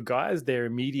takes, for guys, their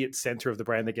immediate center of the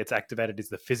brain that gets activated is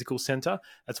the physical center.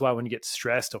 That's why when you get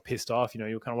stressed or pissed off, you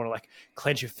kind of want to like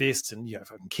clench your fists and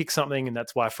fucking kick something. And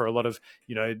that's why for a lot of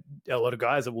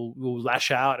guys that will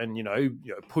lash out and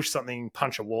push something,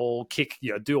 punch a wall, kick,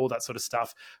 do all that sort of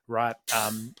stuff, right?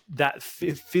 That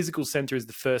physical center is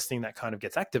the first thing that kind of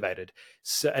gets activated.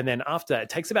 So, and then after that, it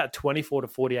takes about 24 to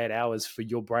 48 hours for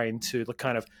your brain to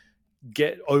kind of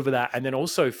get over that. And then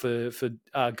also for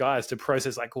guys to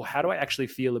process like, well, how do I actually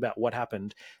feel about what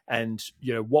happened? And,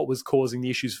 what was causing the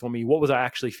issues for me? What was I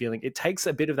actually feeling? It takes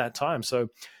a bit of that time. So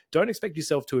don't expect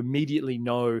yourself to immediately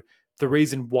know the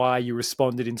reason why you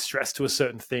responded in stress to a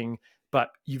certain thing, but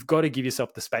you've got to give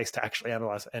yourself the space to actually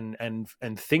analyze and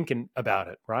think about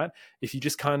it, right? If you're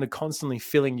just kind of constantly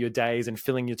filling your days and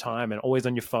filling your time and always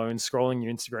on your phone, scrolling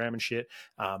your Instagram and shit,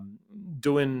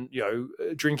 doing,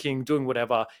 drinking, doing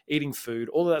whatever, eating food,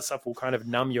 all of that stuff will kind of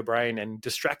numb your brain and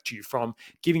distract you from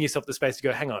giving yourself the space to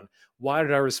go, hang on, why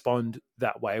did I respond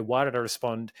that way? Why did I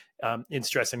respond in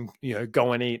stress and,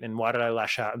 go and eat? And why did I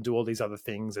lash out and do all these other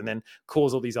things and then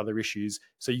cause all these other issues?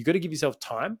 So you've got to give yourself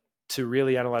time to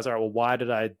really analyze, all right, well, why did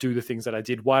I do the things that I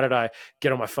did? Why did I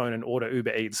get on my phone and order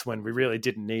Uber Eats when we really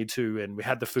didn't need to and we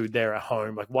had the food there at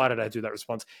home? Like, why did I do that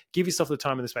response? Give yourself the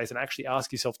time and the space and actually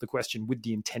ask yourself the question with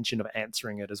the intention of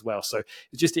answering it as well. So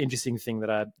it's just an interesting thing that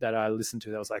I listened to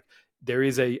that was like, there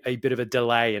is a bit of a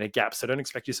delay and a gap. So don't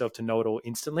expect yourself to know it all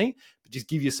instantly, but just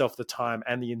give yourself the time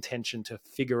and the intention to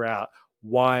figure out,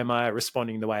 why am I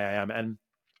responding the way I am? And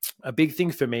a big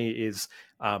thing for me is,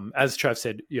 as Trav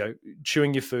said,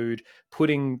 chewing your food,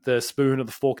 putting the spoon or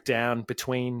the fork down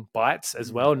between bites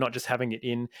as well, not just having it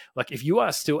in. Like, if you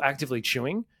are still actively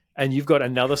chewing and you've got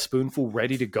another spoonful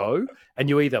ready to go, and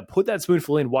you either put that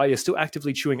spoonful in while you're still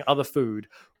actively chewing other food,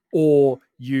 or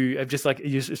you have just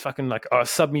you just fucking like, oh,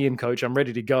 sub me in, coach, I'm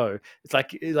ready to go. It's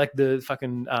like the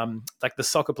fucking like the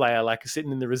soccer player like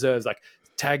sitting in the reserves, like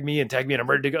tag me and I'm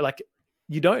ready to go. Like,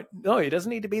 you don't know, it doesn't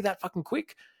need to be that fucking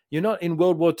quick. You're not in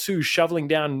World War II shoveling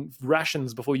down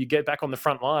rations before you get back on the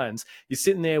front lines. You're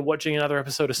sitting there watching another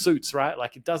episode of Suits, right?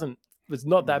 Like, it's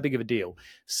not that big of a deal.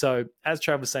 So as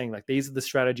Trav was saying, like, these are the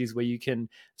strategies where you can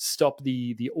stop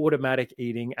the automatic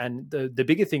eating. And the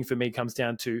bigger thing for me comes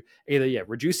down to either,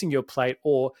 reducing your plate,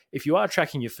 or if you are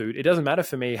tracking your food, it doesn't matter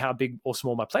for me how big or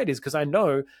small my plate is, because I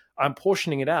know I'm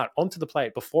portioning it out onto the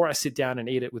plate before I sit down and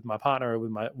eat it with my partner or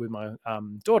with my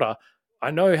daughter. I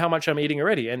know how much I'm eating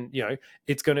already. And,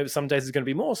 some days it's going to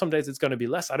be more, some days it's going to be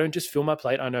less. I don't just fill my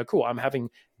plate. I know, cool, I'm having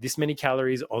this many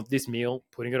calories of this meal,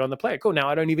 putting it on the plate. Cool. Now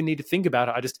I don't even need to think about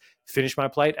it. I just finish my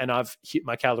plate and I've hit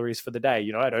my calories for the day.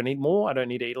 I don't eat more. I don't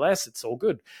need to eat less. It's all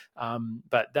good.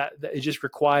 But that it just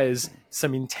requires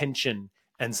some intention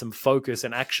and some focus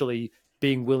and actually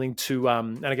being willing to,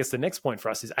 and I guess the next point for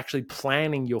us is actually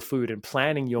planning your food and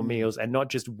planning your meals, and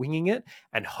not just winging it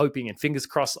and hoping and fingers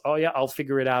crossed, oh yeah, I'll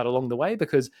figure it out along the way,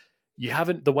 because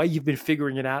the way you've been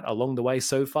figuring it out along the way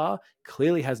so far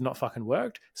clearly has not fucking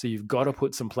worked. So you've got to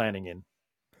put some planning in.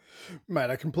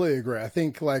 Mate, I completely agree. I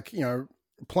think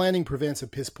planning prevents a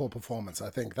piss poor performance. I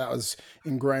think that was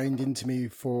ingrained into me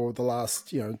for the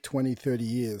last, 20, 30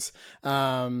 years.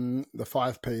 The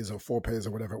 5 Ps or 4 Ps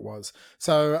or whatever it was.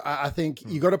 So I think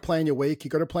you got to plan your week, you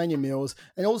got to plan your meals.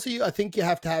 And also I think you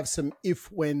have to have some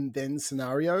if, when, then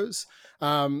scenarios.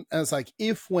 And it's like,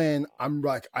 if, when I'm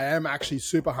like, I am actually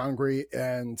super hungry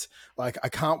and like, I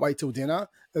can't wait till dinner,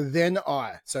 then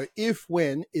so if,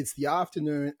 when it's the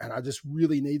afternoon and I just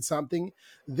really need something,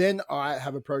 then I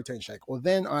have a protein shake, or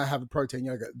then I have a protein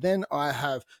yogurt, then I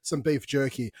have some beef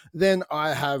jerky, then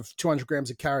I have 200 grams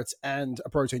of carrots and a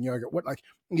protein yogurt. What, like,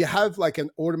 you have like an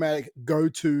automatic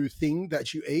go-to thing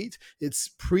that you eat. It's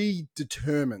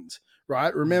predetermined,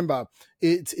 right? Remember,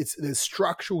 there's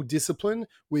structural discipline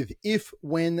with if,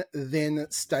 when, then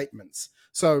statements.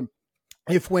 So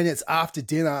if, when it's after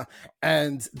dinner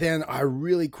and then I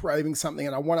really craving something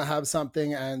and I want to have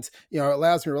something and, it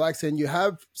allows me to relax, and you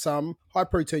have some high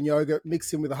protein yogurt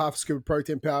mixed in with a half a scoop of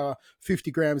protein powder,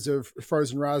 50 grams of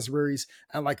frozen raspberries,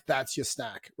 and like that's your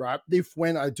snack, right? If,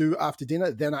 when I do after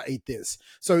dinner, then I eat this.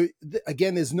 So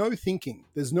again, there's no thinking,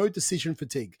 there's no decision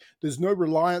fatigue, there's no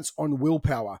reliance on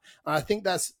willpower. And I think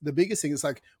that's the biggest thing. It's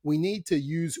like we need to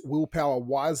use willpower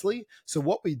wisely. So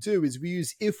what we do is we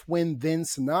use if, when, then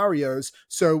scenarios,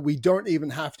 so we don't even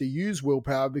have to use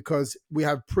willpower because we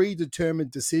have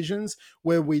predetermined decisions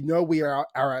where we know we are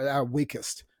at our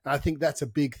weakest. And I think that's a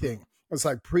big thing. It's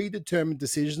like predetermined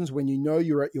decisions when you know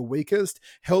you're at your weakest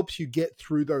helps you get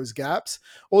through those gaps.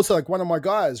 Also, like one of my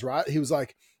guys, right? He was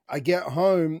like, I get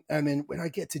home and then when I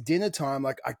get to dinner time,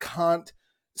 like I can't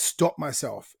stop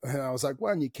myself. And I was like,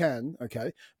 well, you can,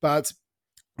 okay, but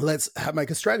let's make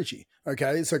a strategy.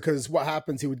 Okay. So, because what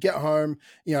happens, he would get home,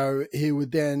 it'll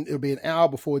be an hour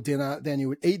before dinner, then he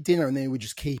would eat dinner and then he would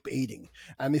just keep eating.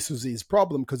 And this was his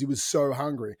problem because he was so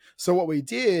hungry. So what we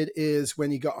did is when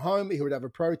he got home, he would have a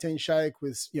protein shake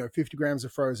with, 50 grams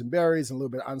of frozen berries and a little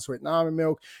bit of unsweetened almond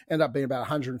milk, end up being about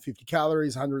 150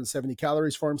 calories, 170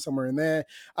 calories for him, somewhere in there.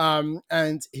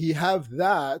 And he have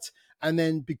that. And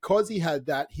then because he had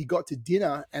that, he got to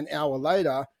dinner an hour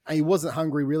later and he wasn't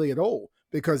hungry really at all,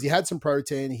 because he had some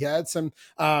protein, he had some,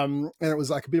 and it was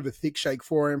like a bit of a thick shake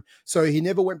for him. So he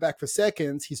never went back for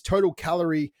seconds. His total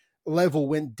calorie level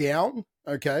went down,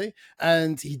 okay?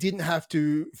 And he didn't have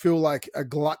to feel like a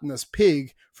gluttonous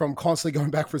pig from constantly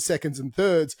going back for seconds and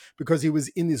thirds because he was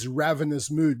in this ravenous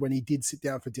mood when he did sit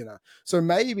down for dinner. So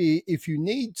maybe if you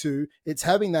need to, it's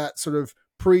having that sort of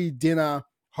pre-dinner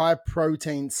high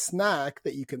protein snack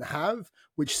that you can have,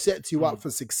 which sets you up for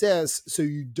success so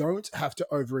you don't have to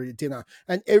overeat at dinner.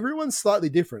 And everyone's slightly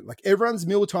different. Like everyone's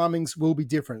meal timings will be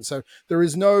different. So there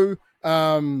is no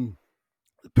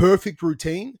perfect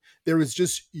routine. There is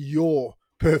just your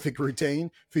perfect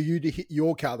routine for you to hit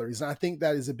your calories. And I think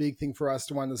that is a big thing for us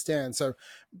to understand. So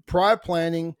prior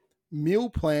planning, meal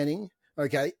planning,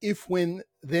 okay, if, when,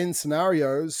 then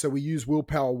scenarios. So we use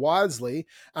willpower wisely.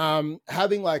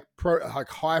 Having like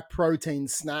high protein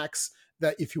snacks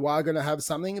that if you are going to have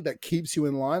something that keeps you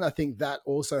in line, I think that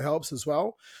also helps as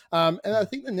well. And I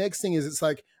think the next thing is it's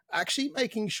like actually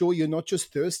making sure you're not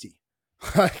just thirsty.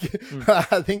 I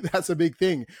think that's a big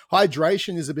thing.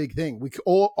 Hydration is a big thing. We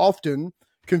all often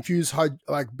confuse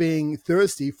like being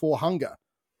thirsty for hunger.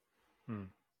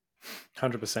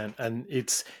 100%. And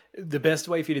it's the best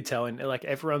way for you to tell. And like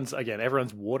everyone's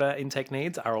water intake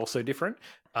needs are also different.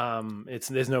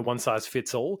 There's no one size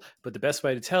fits all, but the best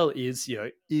way to tell is,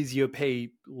 is your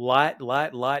pee light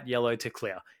yellow to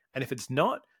clear? And if it's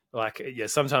not,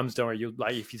 sometimes don't worry,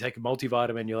 if you take a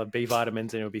multivitamin, you'll have B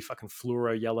vitamins and it'll be fucking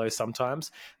fluoro yellow sometimes.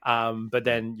 But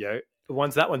then,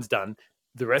 once that one's done,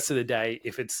 the rest of the day,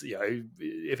 if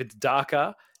it's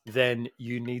darker, then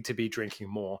you need to be drinking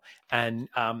more. And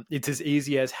it's as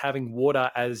easy as having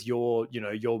water as your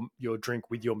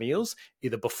drink with your meals,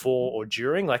 either before or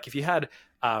during. Like if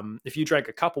you drank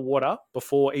a cup of water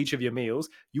before each of your meals,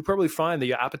 you probably find that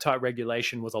your appetite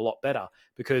regulation was a lot better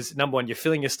because number one, you're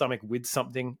filling your stomach with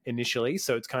something initially.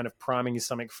 So it's kind of priming your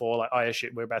stomach for like, oh yeah,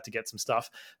 shit, we're about to get some stuff.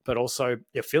 But also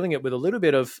you're filling it with a little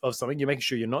bit of something. You're making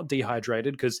sure you're not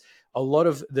dehydrated because a lot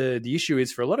of the issue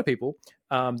is for a lot of people,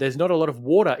 there's not a lot of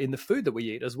water in the food that we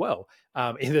eat as well.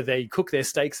 Either they cook their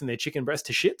steaks and their chicken breast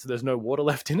to shit, so there's no water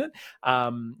left in it.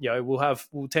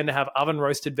 We'll tend to have oven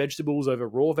roasted vegetables over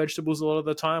raw vegetables a lot of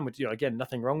the time, which, again,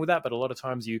 nothing wrong with that. But a lot of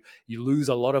times you lose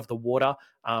a lot of the water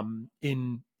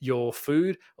in your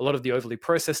food. A lot of the overly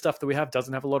processed stuff that we have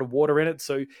doesn't have a lot of water in it.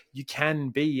 So you can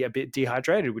be a bit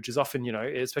dehydrated, which is often,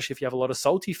 especially if you have a lot of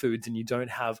salty foods and you don't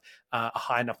have a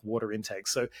high enough water intake.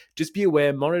 So just be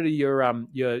aware, monitor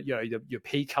your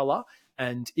pee color.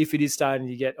 And if it is starting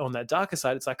to get on that darker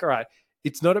side, it's like, all right,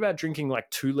 it's not about drinking like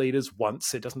 2 liters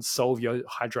once. It doesn't solve your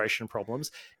hydration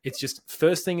problems. It's just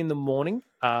first thing in the morning.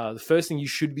 The first thing you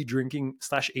should be drinking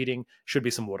 / eating should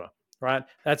be some water, right?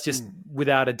 That's just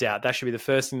without a doubt. That should be the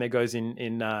first thing that goes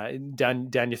in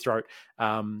down your throat.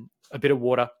 A bit of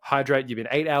water, hydrate. You've been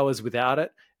 8 hours without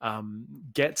it.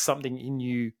 Get something in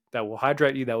you that will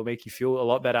hydrate you, that will make you feel a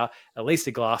lot better. At least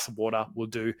a glass of water will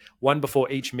do. One before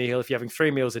each meal. If you're having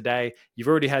 3 meals a day, you've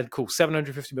already had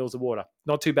 750 mils of water.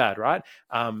 Not too bad, right?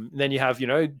 Then you have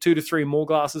 2 to 3 more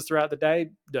glasses throughout the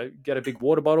day. Get a big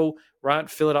water bottle, right?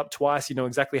 Fill it up twice. You know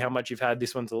exactly how much you've had.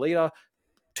 This one's a liter,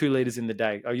 2 liters in the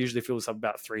day. I usually fill this up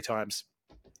about 3 times.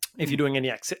 If you're doing any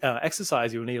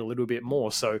exercise, you'll need a little bit more.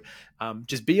 So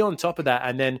just be on top of that,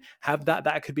 and then have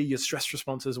that could be your stress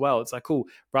response as well. It's like, cool,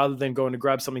 rather than going to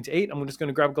grab something to eat, I'm just going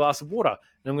to grab a glass of water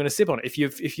and I'm going to sip on it.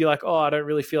 If you're like, oh, I don't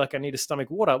really feel like I need a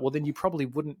stomach water, well, then you probably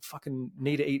wouldn't fucking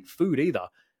need to eat food either.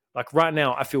 Like right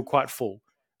now, I feel quite full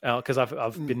because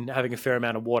I've been having a fair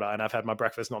amount of water, and I've had my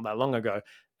breakfast not that long ago,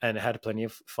 and it had plenty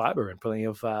of fiber and plenty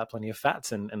of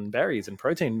fats and berries and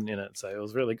protein in it. So it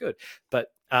was really good. But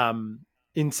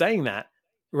in saying that,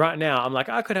 right now, I'm like,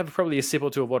 I could have probably a sip or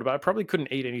two of water, but I probably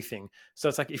couldn't eat anything. So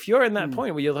it's like, if you're in that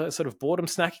point where you're sort of boredom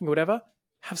snacking or whatever,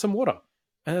 have some water.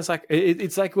 And it's like,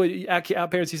 it's like what our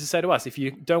parents used to say to us: if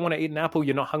you don't want to eat an apple,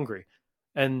 you're not hungry.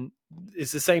 And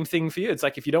it's the same thing for you. It's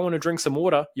like, if you don't want to drink some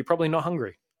water, you're probably not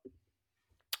hungry.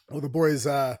 Well, the boys'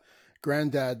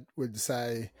 granddad would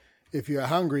say, if you're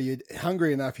hungry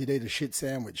enough, you'd eat a shit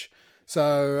sandwich.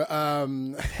 So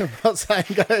I'm not saying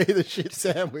go eat a shit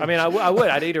sandwich. I mean, I would.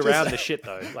 I'd eat around the shit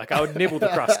though. Like I would nibble the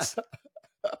crusts.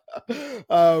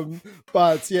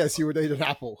 But yes, you would eat an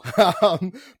apple.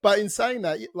 But in saying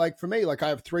that, like for me, like I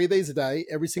have 3 of these a day,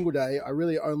 every single day. I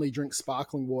really only drink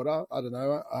sparkling water. I don't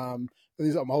know. I'm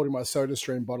holding my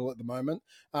SodaStream bottle at the moment.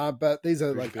 But these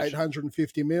are like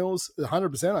 850 mils.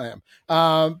 100% I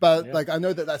am. But like I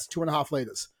know that's 2.5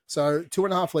 liters. So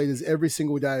 2.5 liters every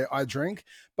single day I drink.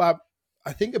 But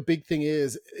I think a big thing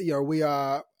is, we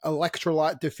are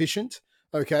electrolyte deficient.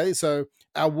 Okay, so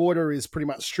our water is pretty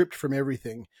much stripped from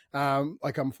everything.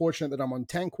 Like I'm fortunate that I'm on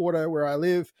tank water where I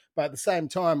live, but at the same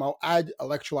time, I'll add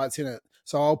electrolytes in it.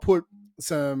 So I'll put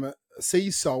some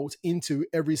sea salt into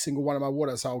every single one of my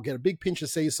water. So I'll get a big pinch of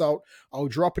sea salt. I'll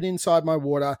drop it inside my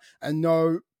water, and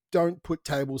don't put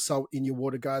table salt in your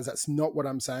water, guys. That's not what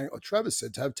I'm saying. Travis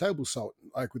said to have table salt.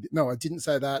 No, I didn't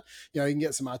say that. You can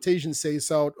get some artesian sea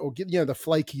salt, or get, the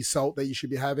flaky salt that you should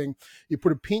be having. You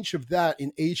put a pinch of that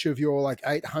in each of your like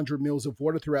 800 mils of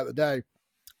water throughout the day.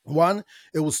 One,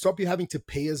 it will stop you having to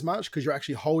pee as much because you're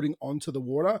actually holding onto the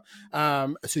water.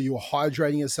 So you're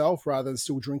hydrating yourself rather than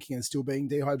still drinking and still being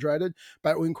dehydrated.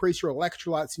 But it will increase your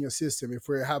electrolytes in your system. If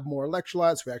we have more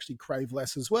electrolytes, we actually crave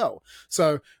less as well.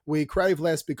 So we crave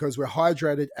less because we're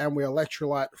hydrated and we're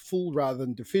electrolyte full rather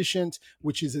than deficient,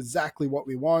 which is exactly what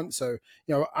we want. So,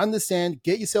 understand,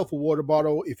 get yourself a water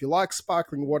bottle. If you like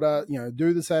sparkling water,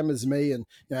 do the same as me and,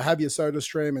 have your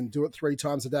SodaStream and do it 3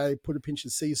 times a day. Put a pinch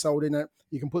of sea salt in it.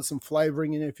 You can put some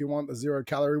flavoring in it if you want, the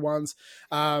 0-calorie ones,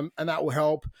 and that will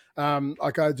help.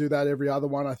 Like I do that every other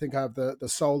one. I think I have the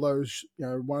Solos,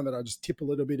 one that I just tip a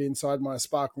little bit inside my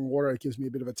sparkling water. It gives me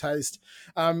a bit of a taste.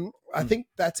 I think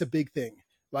that's a big thing.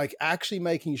 Like actually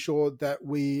making sure that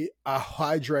we are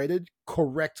hydrated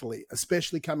correctly,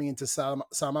 especially coming into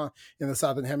summer in the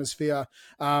Southern Hemisphere,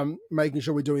 making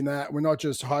sure we're doing that. We're not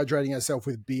just hydrating ourselves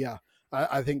with beer.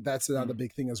 I think that's another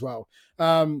big thing as well.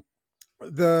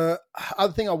 The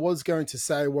other thing I was going to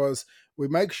say was we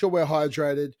make sure we're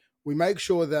hydrated. We make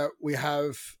sure that we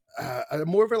have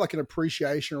more of an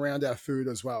appreciation around our food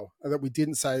as well, that we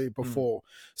didn't say before.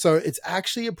 So it's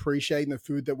actually appreciating the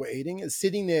food that we're eating. It's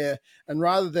sitting there, and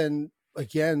rather than,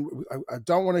 again, I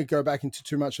don't want to go back into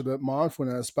too much of the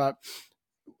mindfulness, but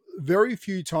very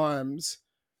few times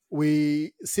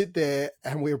we sit there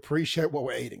and we appreciate what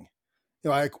we're eating.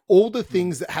 Like all the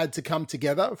things that had to come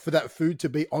together for that food to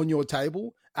be on your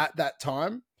table at that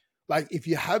time. Like if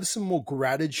you have some more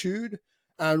gratitude,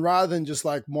 and rather than just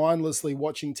like mindlessly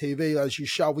watching TV as you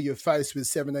shovel your face with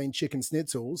 17 chicken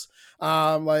schnitzels,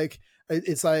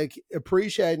 it's like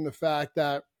appreciating the fact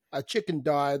that a chicken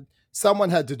died.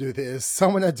 Someone had to do this.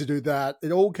 Someone had to do that.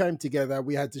 It all came together.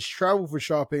 We had to travel for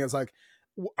shopping. It's like,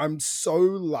 I'm so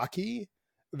lucky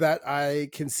that I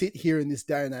can sit here in this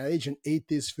day and age and eat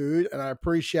this food. And I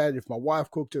appreciate it if my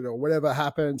wife cooked it or whatever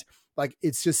happened. Like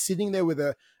it's just sitting there with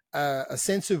a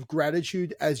sense of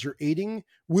gratitude as you're eating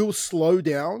will slow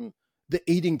down the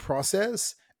eating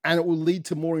process, and it will lead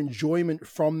to more enjoyment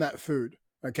from that food.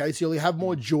 Okay, so you'll have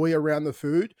more joy around the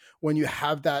food when you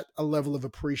have that a level of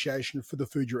appreciation for the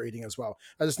food you're eating as well.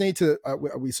 I just need to,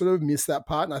 we sort of miss that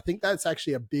part. And I think that's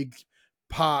actually a big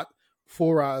part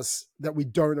for us that we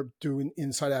don't do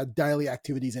inside our daily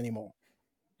activities anymore.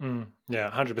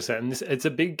 Yeah, 100%. And it's a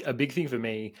big thing for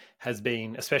me has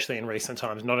been, especially in recent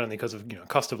times, not only because of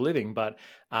cost of living, but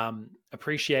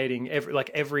appreciating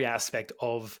every aspect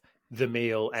of the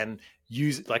meal and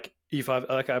use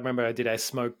I remember I did a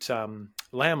smoked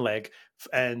lamb leg,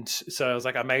 and so I was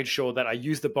like I made sure that I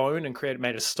used the bone and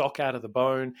made a stock out of the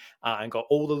bone and got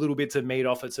all the little bits of meat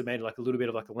off it, so made like a little bit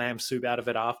of like a lamb soup out of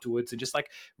it afterwards, and just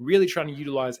like really trying to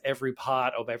utilize every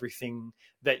part of everything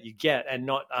that you get, and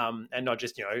not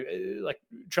just like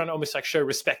trying to almost like show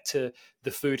respect to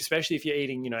the food, especially if you're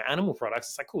eating animal products.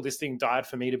 It's like, cool, this thing died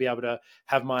for me to be able to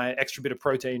have my extra bit of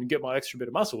protein and get my extra bit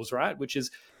of muscles, right? Which is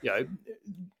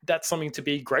that's something to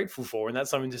be grateful for, and that's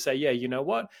something to say, yeah, you know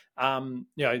what,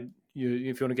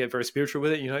 if you want to get very spiritual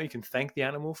with it, you can thank the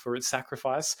animal for its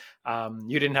sacrifice.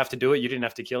 You didn't have to do it. You didn't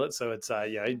have to kill it. So it's,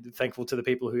 thankful to the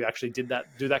people who actually do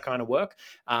that kind of work.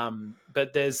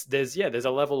 But there's a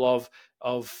level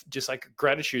of just like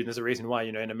gratitude. And there's a reason why,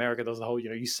 in America, there's a whole,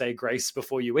 you say grace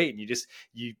before you eat, and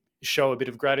you show a bit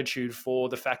of gratitude for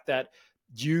the fact that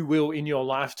you will in your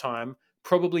lifetime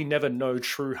probably never know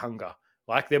true hunger.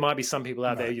 Like there might be some people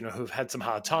out there, who've had some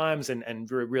hard times and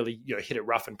really, hit it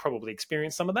rough and probably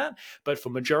experienced some of that. But for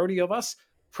majority of us,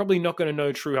 probably not going to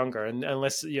know true hunger, and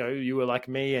unless you were like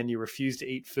me and you refused to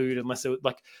eat food, unless it was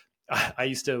like I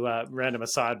used to random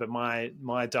aside, but my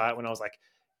diet when I was like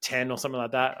 10 or something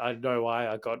like that, I don't know why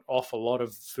I got off a lot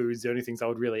of foods. The only things I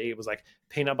would really eat was like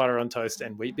peanut butter on toast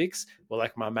and Wheat Bix were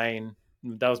like my main.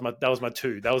 That was my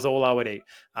two. That was all I would eat.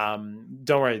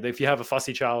 Don't worry. If you have a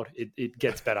fussy child, it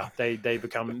gets better. They then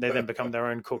become their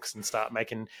own cooks and start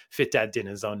making fit dad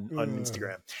dinners on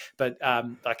Instagram. But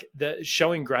like the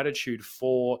showing gratitude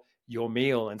for your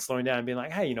meal and slowing down and being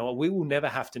like, hey, you know what? We will never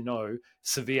have to know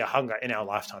severe hunger in our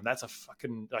lifetime. That's a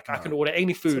fucking I can order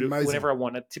any food whenever I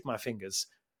want. I tip my fingers.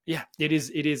 Yeah, it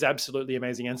is absolutely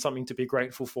amazing and something to be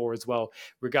grateful for as well,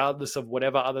 regardless of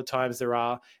whatever other times there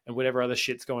are and whatever other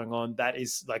shit's going on. That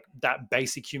is like that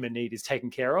basic human need is taken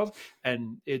care of,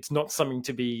 and it's not something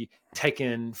to be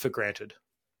taken for granted.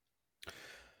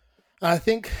 I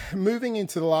think moving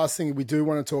into the last thing we do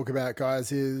want to talk about,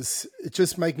 guys, is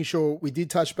just making sure, we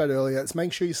did touch about earlier, it's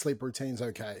making sure your sleep routine's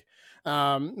okay.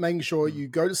 Making sure you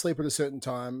go to sleep at a certain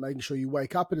time, making sure you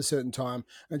wake up at a certain time,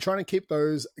 and trying to keep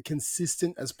those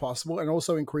consistent as possible, and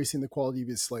also increasing the quality of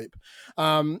your sleep.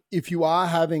 If you are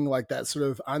having like that sort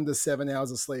of under 7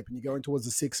 hours of sleep and you're going towards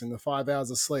the 6 and the 5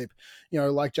 hours of sleep,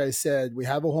 like Jay said, we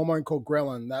have a hormone called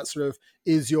ghrelin that sort of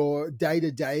is your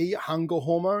day-to-day hunger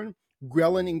hormone.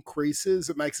 Ghrelin increases,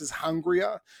 it makes us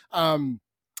hungrier.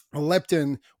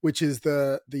 Leptin, which is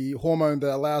the hormone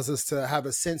that allows us to have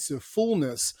a sense of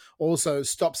fullness, also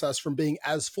stops us from being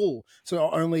as full. So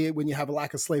not only when you have a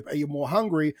lack of sleep are you more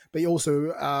hungry, but you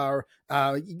also are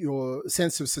your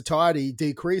sense of satiety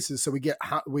decreases. So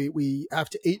we have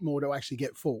to eat more to actually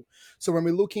get full. So when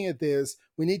we're looking at this,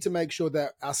 we need to make sure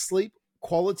that our sleep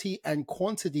quality and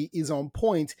quantity is on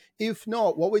point. If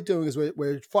not, what we're doing is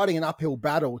we're fighting an uphill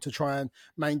battle to try and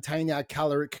maintain our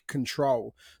caloric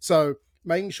control. So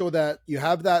making sure that you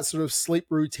have that sort of sleep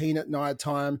routine at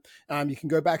nighttime. You can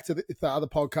go back to the other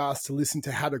podcast to listen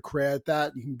to how to create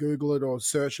that. You can Google it or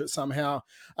search it somehow.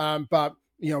 But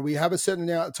we have a certain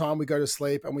amount of time we go to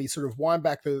sleep, and we sort of wind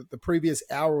back the previous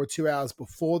hour or 2 hours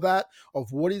before that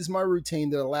of what is my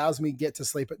routine that allows me to get to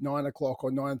sleep at 9 o'clock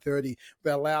or 9:30,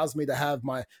 that allows me to have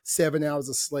my 7 hours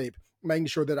of sleep. Making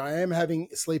sure that I am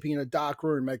sleeping in a dark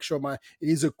room, make sure it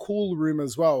is a cool room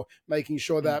as well, making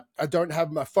sure that I don't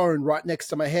have my phone right next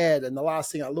to my head and the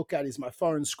last thing I look at is my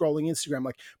phone scrolling Instagram.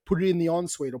 Like put it in the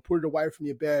ensuite or put it away from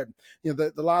your bed.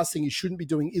 The last thing you shouldn't be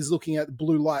doing is looking at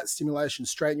blue light stimulation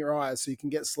straight in your eyes so you can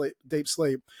get deep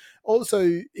sleep.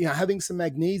 Also, having some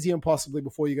magnesium possibly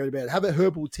before you go to bed. Have a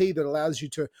herbal tea that allows you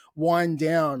to wind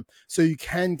down so you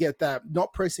can get that,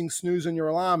 not pressing snooze on your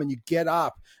alarm and you get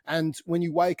up. And when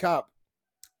you wake up,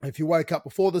 if you wake up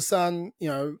before the sun,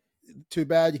 too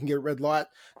bad, you can get a red light,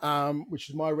 which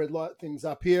is my red light things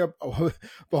up here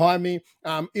behind me.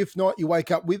 If not, you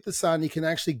wake up with the sun, you can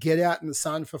actually get out in the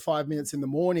sun for 5 minutes in the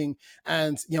morning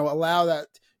and, allow that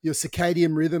your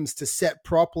circadian rhythms to set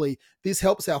properly. This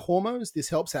helps our hormones. This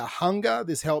helps our hunger.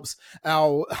 This helps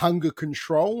our hunger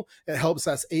control. It helps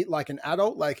us eat like an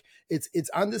adult. Like it's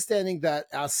understanding that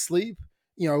our sleep,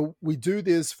 we do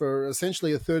this for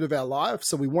essentially a third of our life.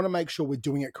 So we want to make sure we're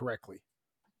doing it correctly.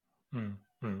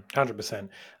 100%.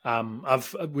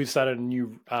 We've started a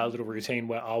new little routine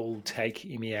where I will take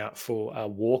Imi out for a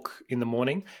walk in the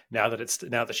morning. Now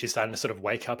that she's starting to sort of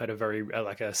wake up at a very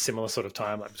like a similar sort of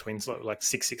time, like between like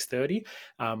 6:30.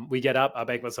 We get up. I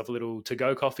make myself a little to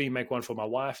go coffee, make one for my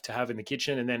wife to have in the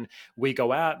kitchen, and then we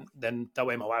go out. Then that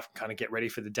way my wife can kind of get ready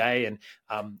for the day. And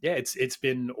yeah, it's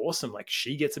been awesome. Like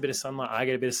she gets a bit of sunlight, I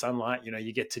get a bit of sunlight. You know,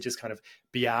 you get to just kind of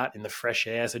be out in the fresh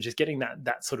air. So just getting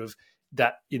that sort of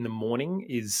that in the morning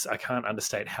is, I can't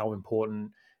understate how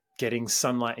important getting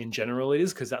sunlight in general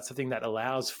is, because that's the thing that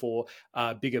allows for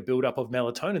a bigger buildup of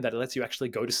melatonin that lets you actually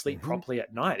go to sleep properly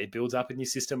at night. It builds up in your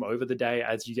system over the day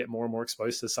as you get more and more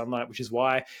exposed to sunlight, which is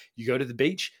why you go to the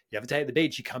beach, you have a day at the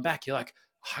beach, you come back, you're like,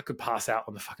 I could pass out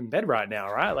on the fucking bed right now,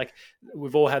 right? Like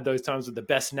we've all had those times with the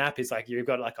best nap is like you've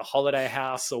got like a holiday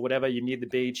house or whatever, you're near the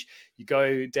beach, you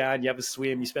go down, you have a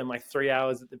swim, you spend like 3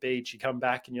 hours at the beach, you come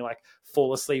back and you're like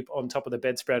fall asleep on top of the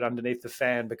bedspread underneath the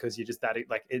fan because you're just that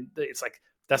like it's like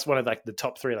that's one of like the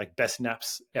top 3 like best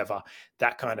naps ever.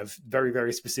 That kind of very,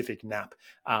 very specific nap,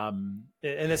 and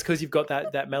it's because you've got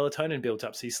that melatonin built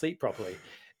up, so you sleep properly.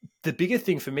 The bigger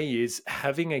thing for me is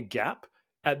having a gap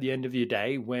at the end of your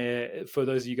day where, for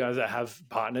those of you guys that have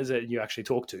partners that you actually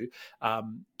talk to,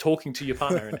 talking to your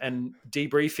partner and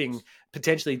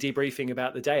potentially debriefing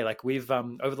about the day. Like we've,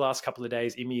 over the last couple of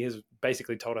days, Imi has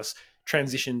basically told us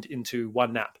transitioned into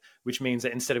one nap, which means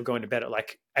that instead of going to bed at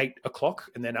like 8 o'clock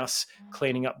and then us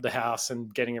cleaning up the house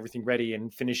and getting everything ready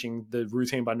and finishing the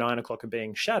routine by 9 o'clock and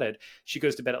being shattered, she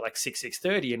goes to bed at like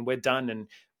 6:30 and we're done. And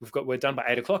we're done by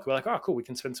 8 o'clock. We're like, oh, cool. We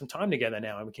can spend some time together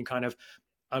now. And we can kind of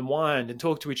unwind and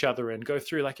talk to each other and go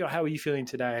through like, oh, how are you feeling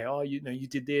today? Oh, you know, you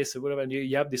did this or whatever. And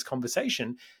you have this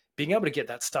conversation, being able to get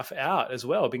that stuff out as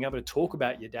well, being able to talk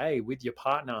about your day with your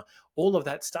partner, all of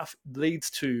that stuff leads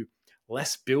to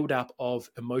less buildup of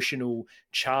emotional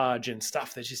charge and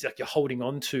stuff that's just like you're holding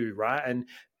on to, right? And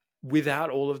without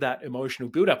all of that emotional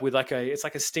buildup, with it's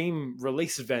like a steam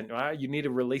release event, right? You need to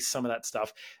release some of that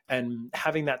stuff, and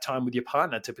having that time with your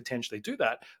partner to potentially do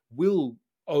that will,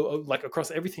 like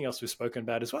across everything else we've spoken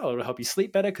about as well, it'll help you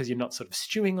sleep better because you're not sort of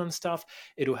stewing on stuff.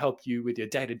 It'll help you with your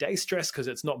day-to-day stress because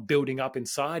it's not building up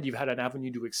inside. You've had an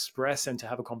avenue to express and to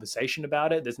have a conversation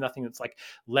about it. There's nothing that's like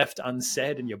left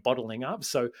unsaid and you're bottling up.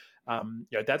 So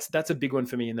that's a big one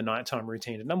for me in the nighttime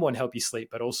routine. And number one, help you sleep,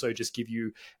 but also just give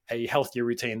you a healthier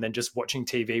routine than just watching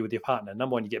TV with your partner.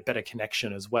 Number one, you get better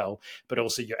connection as well, but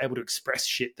also you're able to express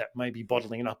shit that may be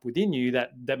bottling up within you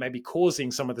that may be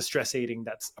causing some of the stress eating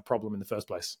that's a problem in the first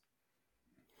place.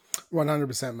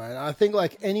 100%, mate. I think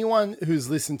like anyone who's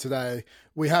listened today,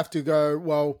 we have to go,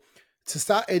 well, to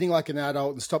start eating like an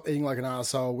adult and stop eating like an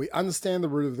asshole, we understand the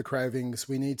root of the cravings.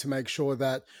 We need to make sure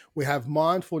that we have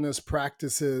mindfulness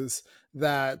practices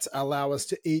that allow us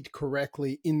to eat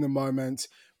correctly in the moment.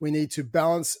 We need to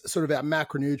balance sort of our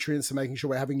macronutrients, so making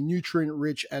sure we're having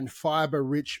nutrient-rich and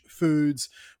fiber-rich foods.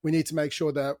 We need to make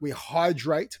sure that we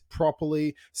hydrate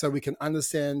properly so we can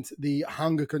understand the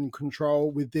hunger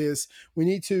control with this. We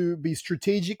need to be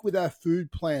strategic with our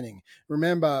food planning.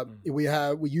 Remember, we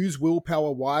use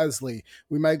willpower wisely.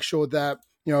 We make sure that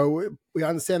we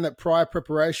understand that prior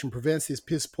preparation prevents this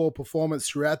piss poor performance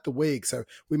throughout the week. So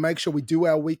we make sure we do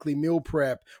our weekly meal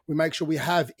prep. We make sure we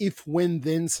have if, when,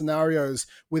 then scenarios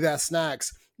with our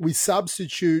snacks. We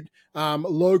substitute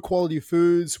low quality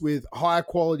foods with high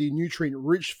quality nutrient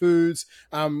rich foods.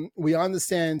 We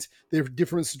understand the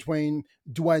difference between,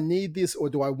 do I need this or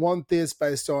do I want this,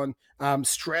 based on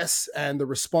stress and the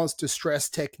response to stress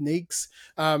techniques.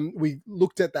 We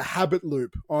looked at the habit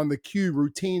loop on the cue,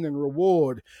 routine, and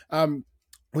reward.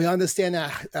 We understand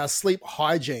our sleep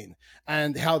hygiene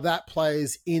and how that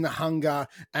plays in hunger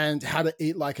and how to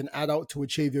eat like an adult to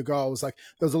achieve your goals. Like,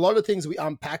 there's a lot of things we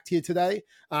unpacked here today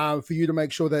for you to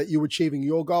make sure that you're achieving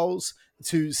your goals,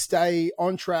 to stay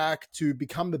on track, to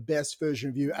become the best version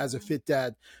of you as a fit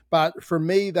dad. But for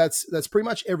me, that's pretty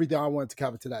much everything I wanted to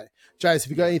cover today. Jace,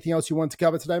 have you got anything else you want to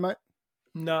cover today, mate?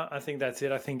 No, I think that's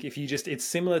it. I think if you it's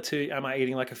similar to, am I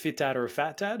eating like a fit dad or a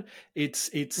fat dad?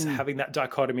 It's having that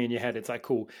dichotomy in your head. It's like,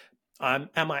 cool, am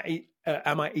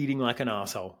I eating like an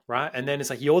asshole, right? And then it's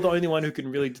like, you're the only one who can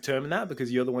really determine that because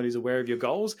you're the one who's aware of your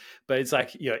goals. But it's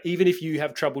like, even if you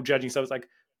have trouble judging stuff, it's like,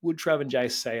 would Trav and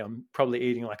Jace say I'm probably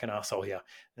eating like an asshole here?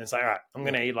 And it's like, all right, I'm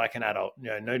going to eat like an adult.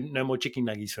 No more chicken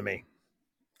nuggets for me.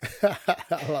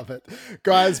 I love it,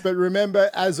 guys. But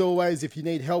remember, as always, if you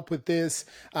need help with this,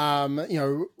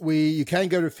 you can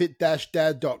go to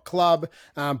fit-dad.club,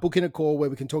 book in a call where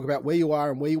we can talk about where you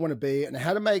are and where you want to be and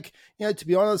how to make, to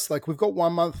be honest, like, we've got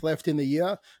 1 month left in the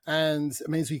year, and it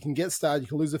means we can get started. You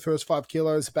can lose the first 5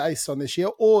 kilos based on this year,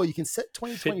 or you can set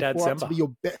 2024 up to be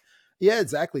your best. Yeah,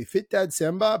 exactly. Fit Dad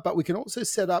December, but we can also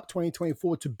set up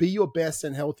 2024 to be your best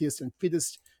and healthiest and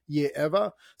fittest year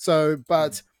ever. So,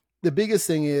 but the biggest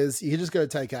thing is you just got to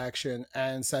take action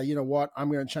and say, you know what,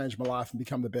 I'm going to change my life and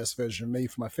become the best version of me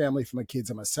for my family, for my kids,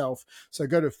 and myself. So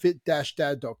go to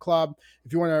fit-dad.club.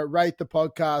 If you want to rate the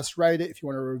podcast, rate it. If you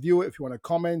want to review it, if you want to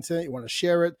comment it, you want to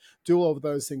share it, do all of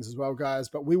those things as well, guys.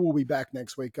 But we will be back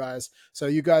next week, guys. So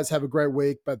you guys have a great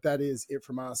week, but that is it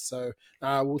from us. So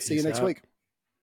we'll see you next week.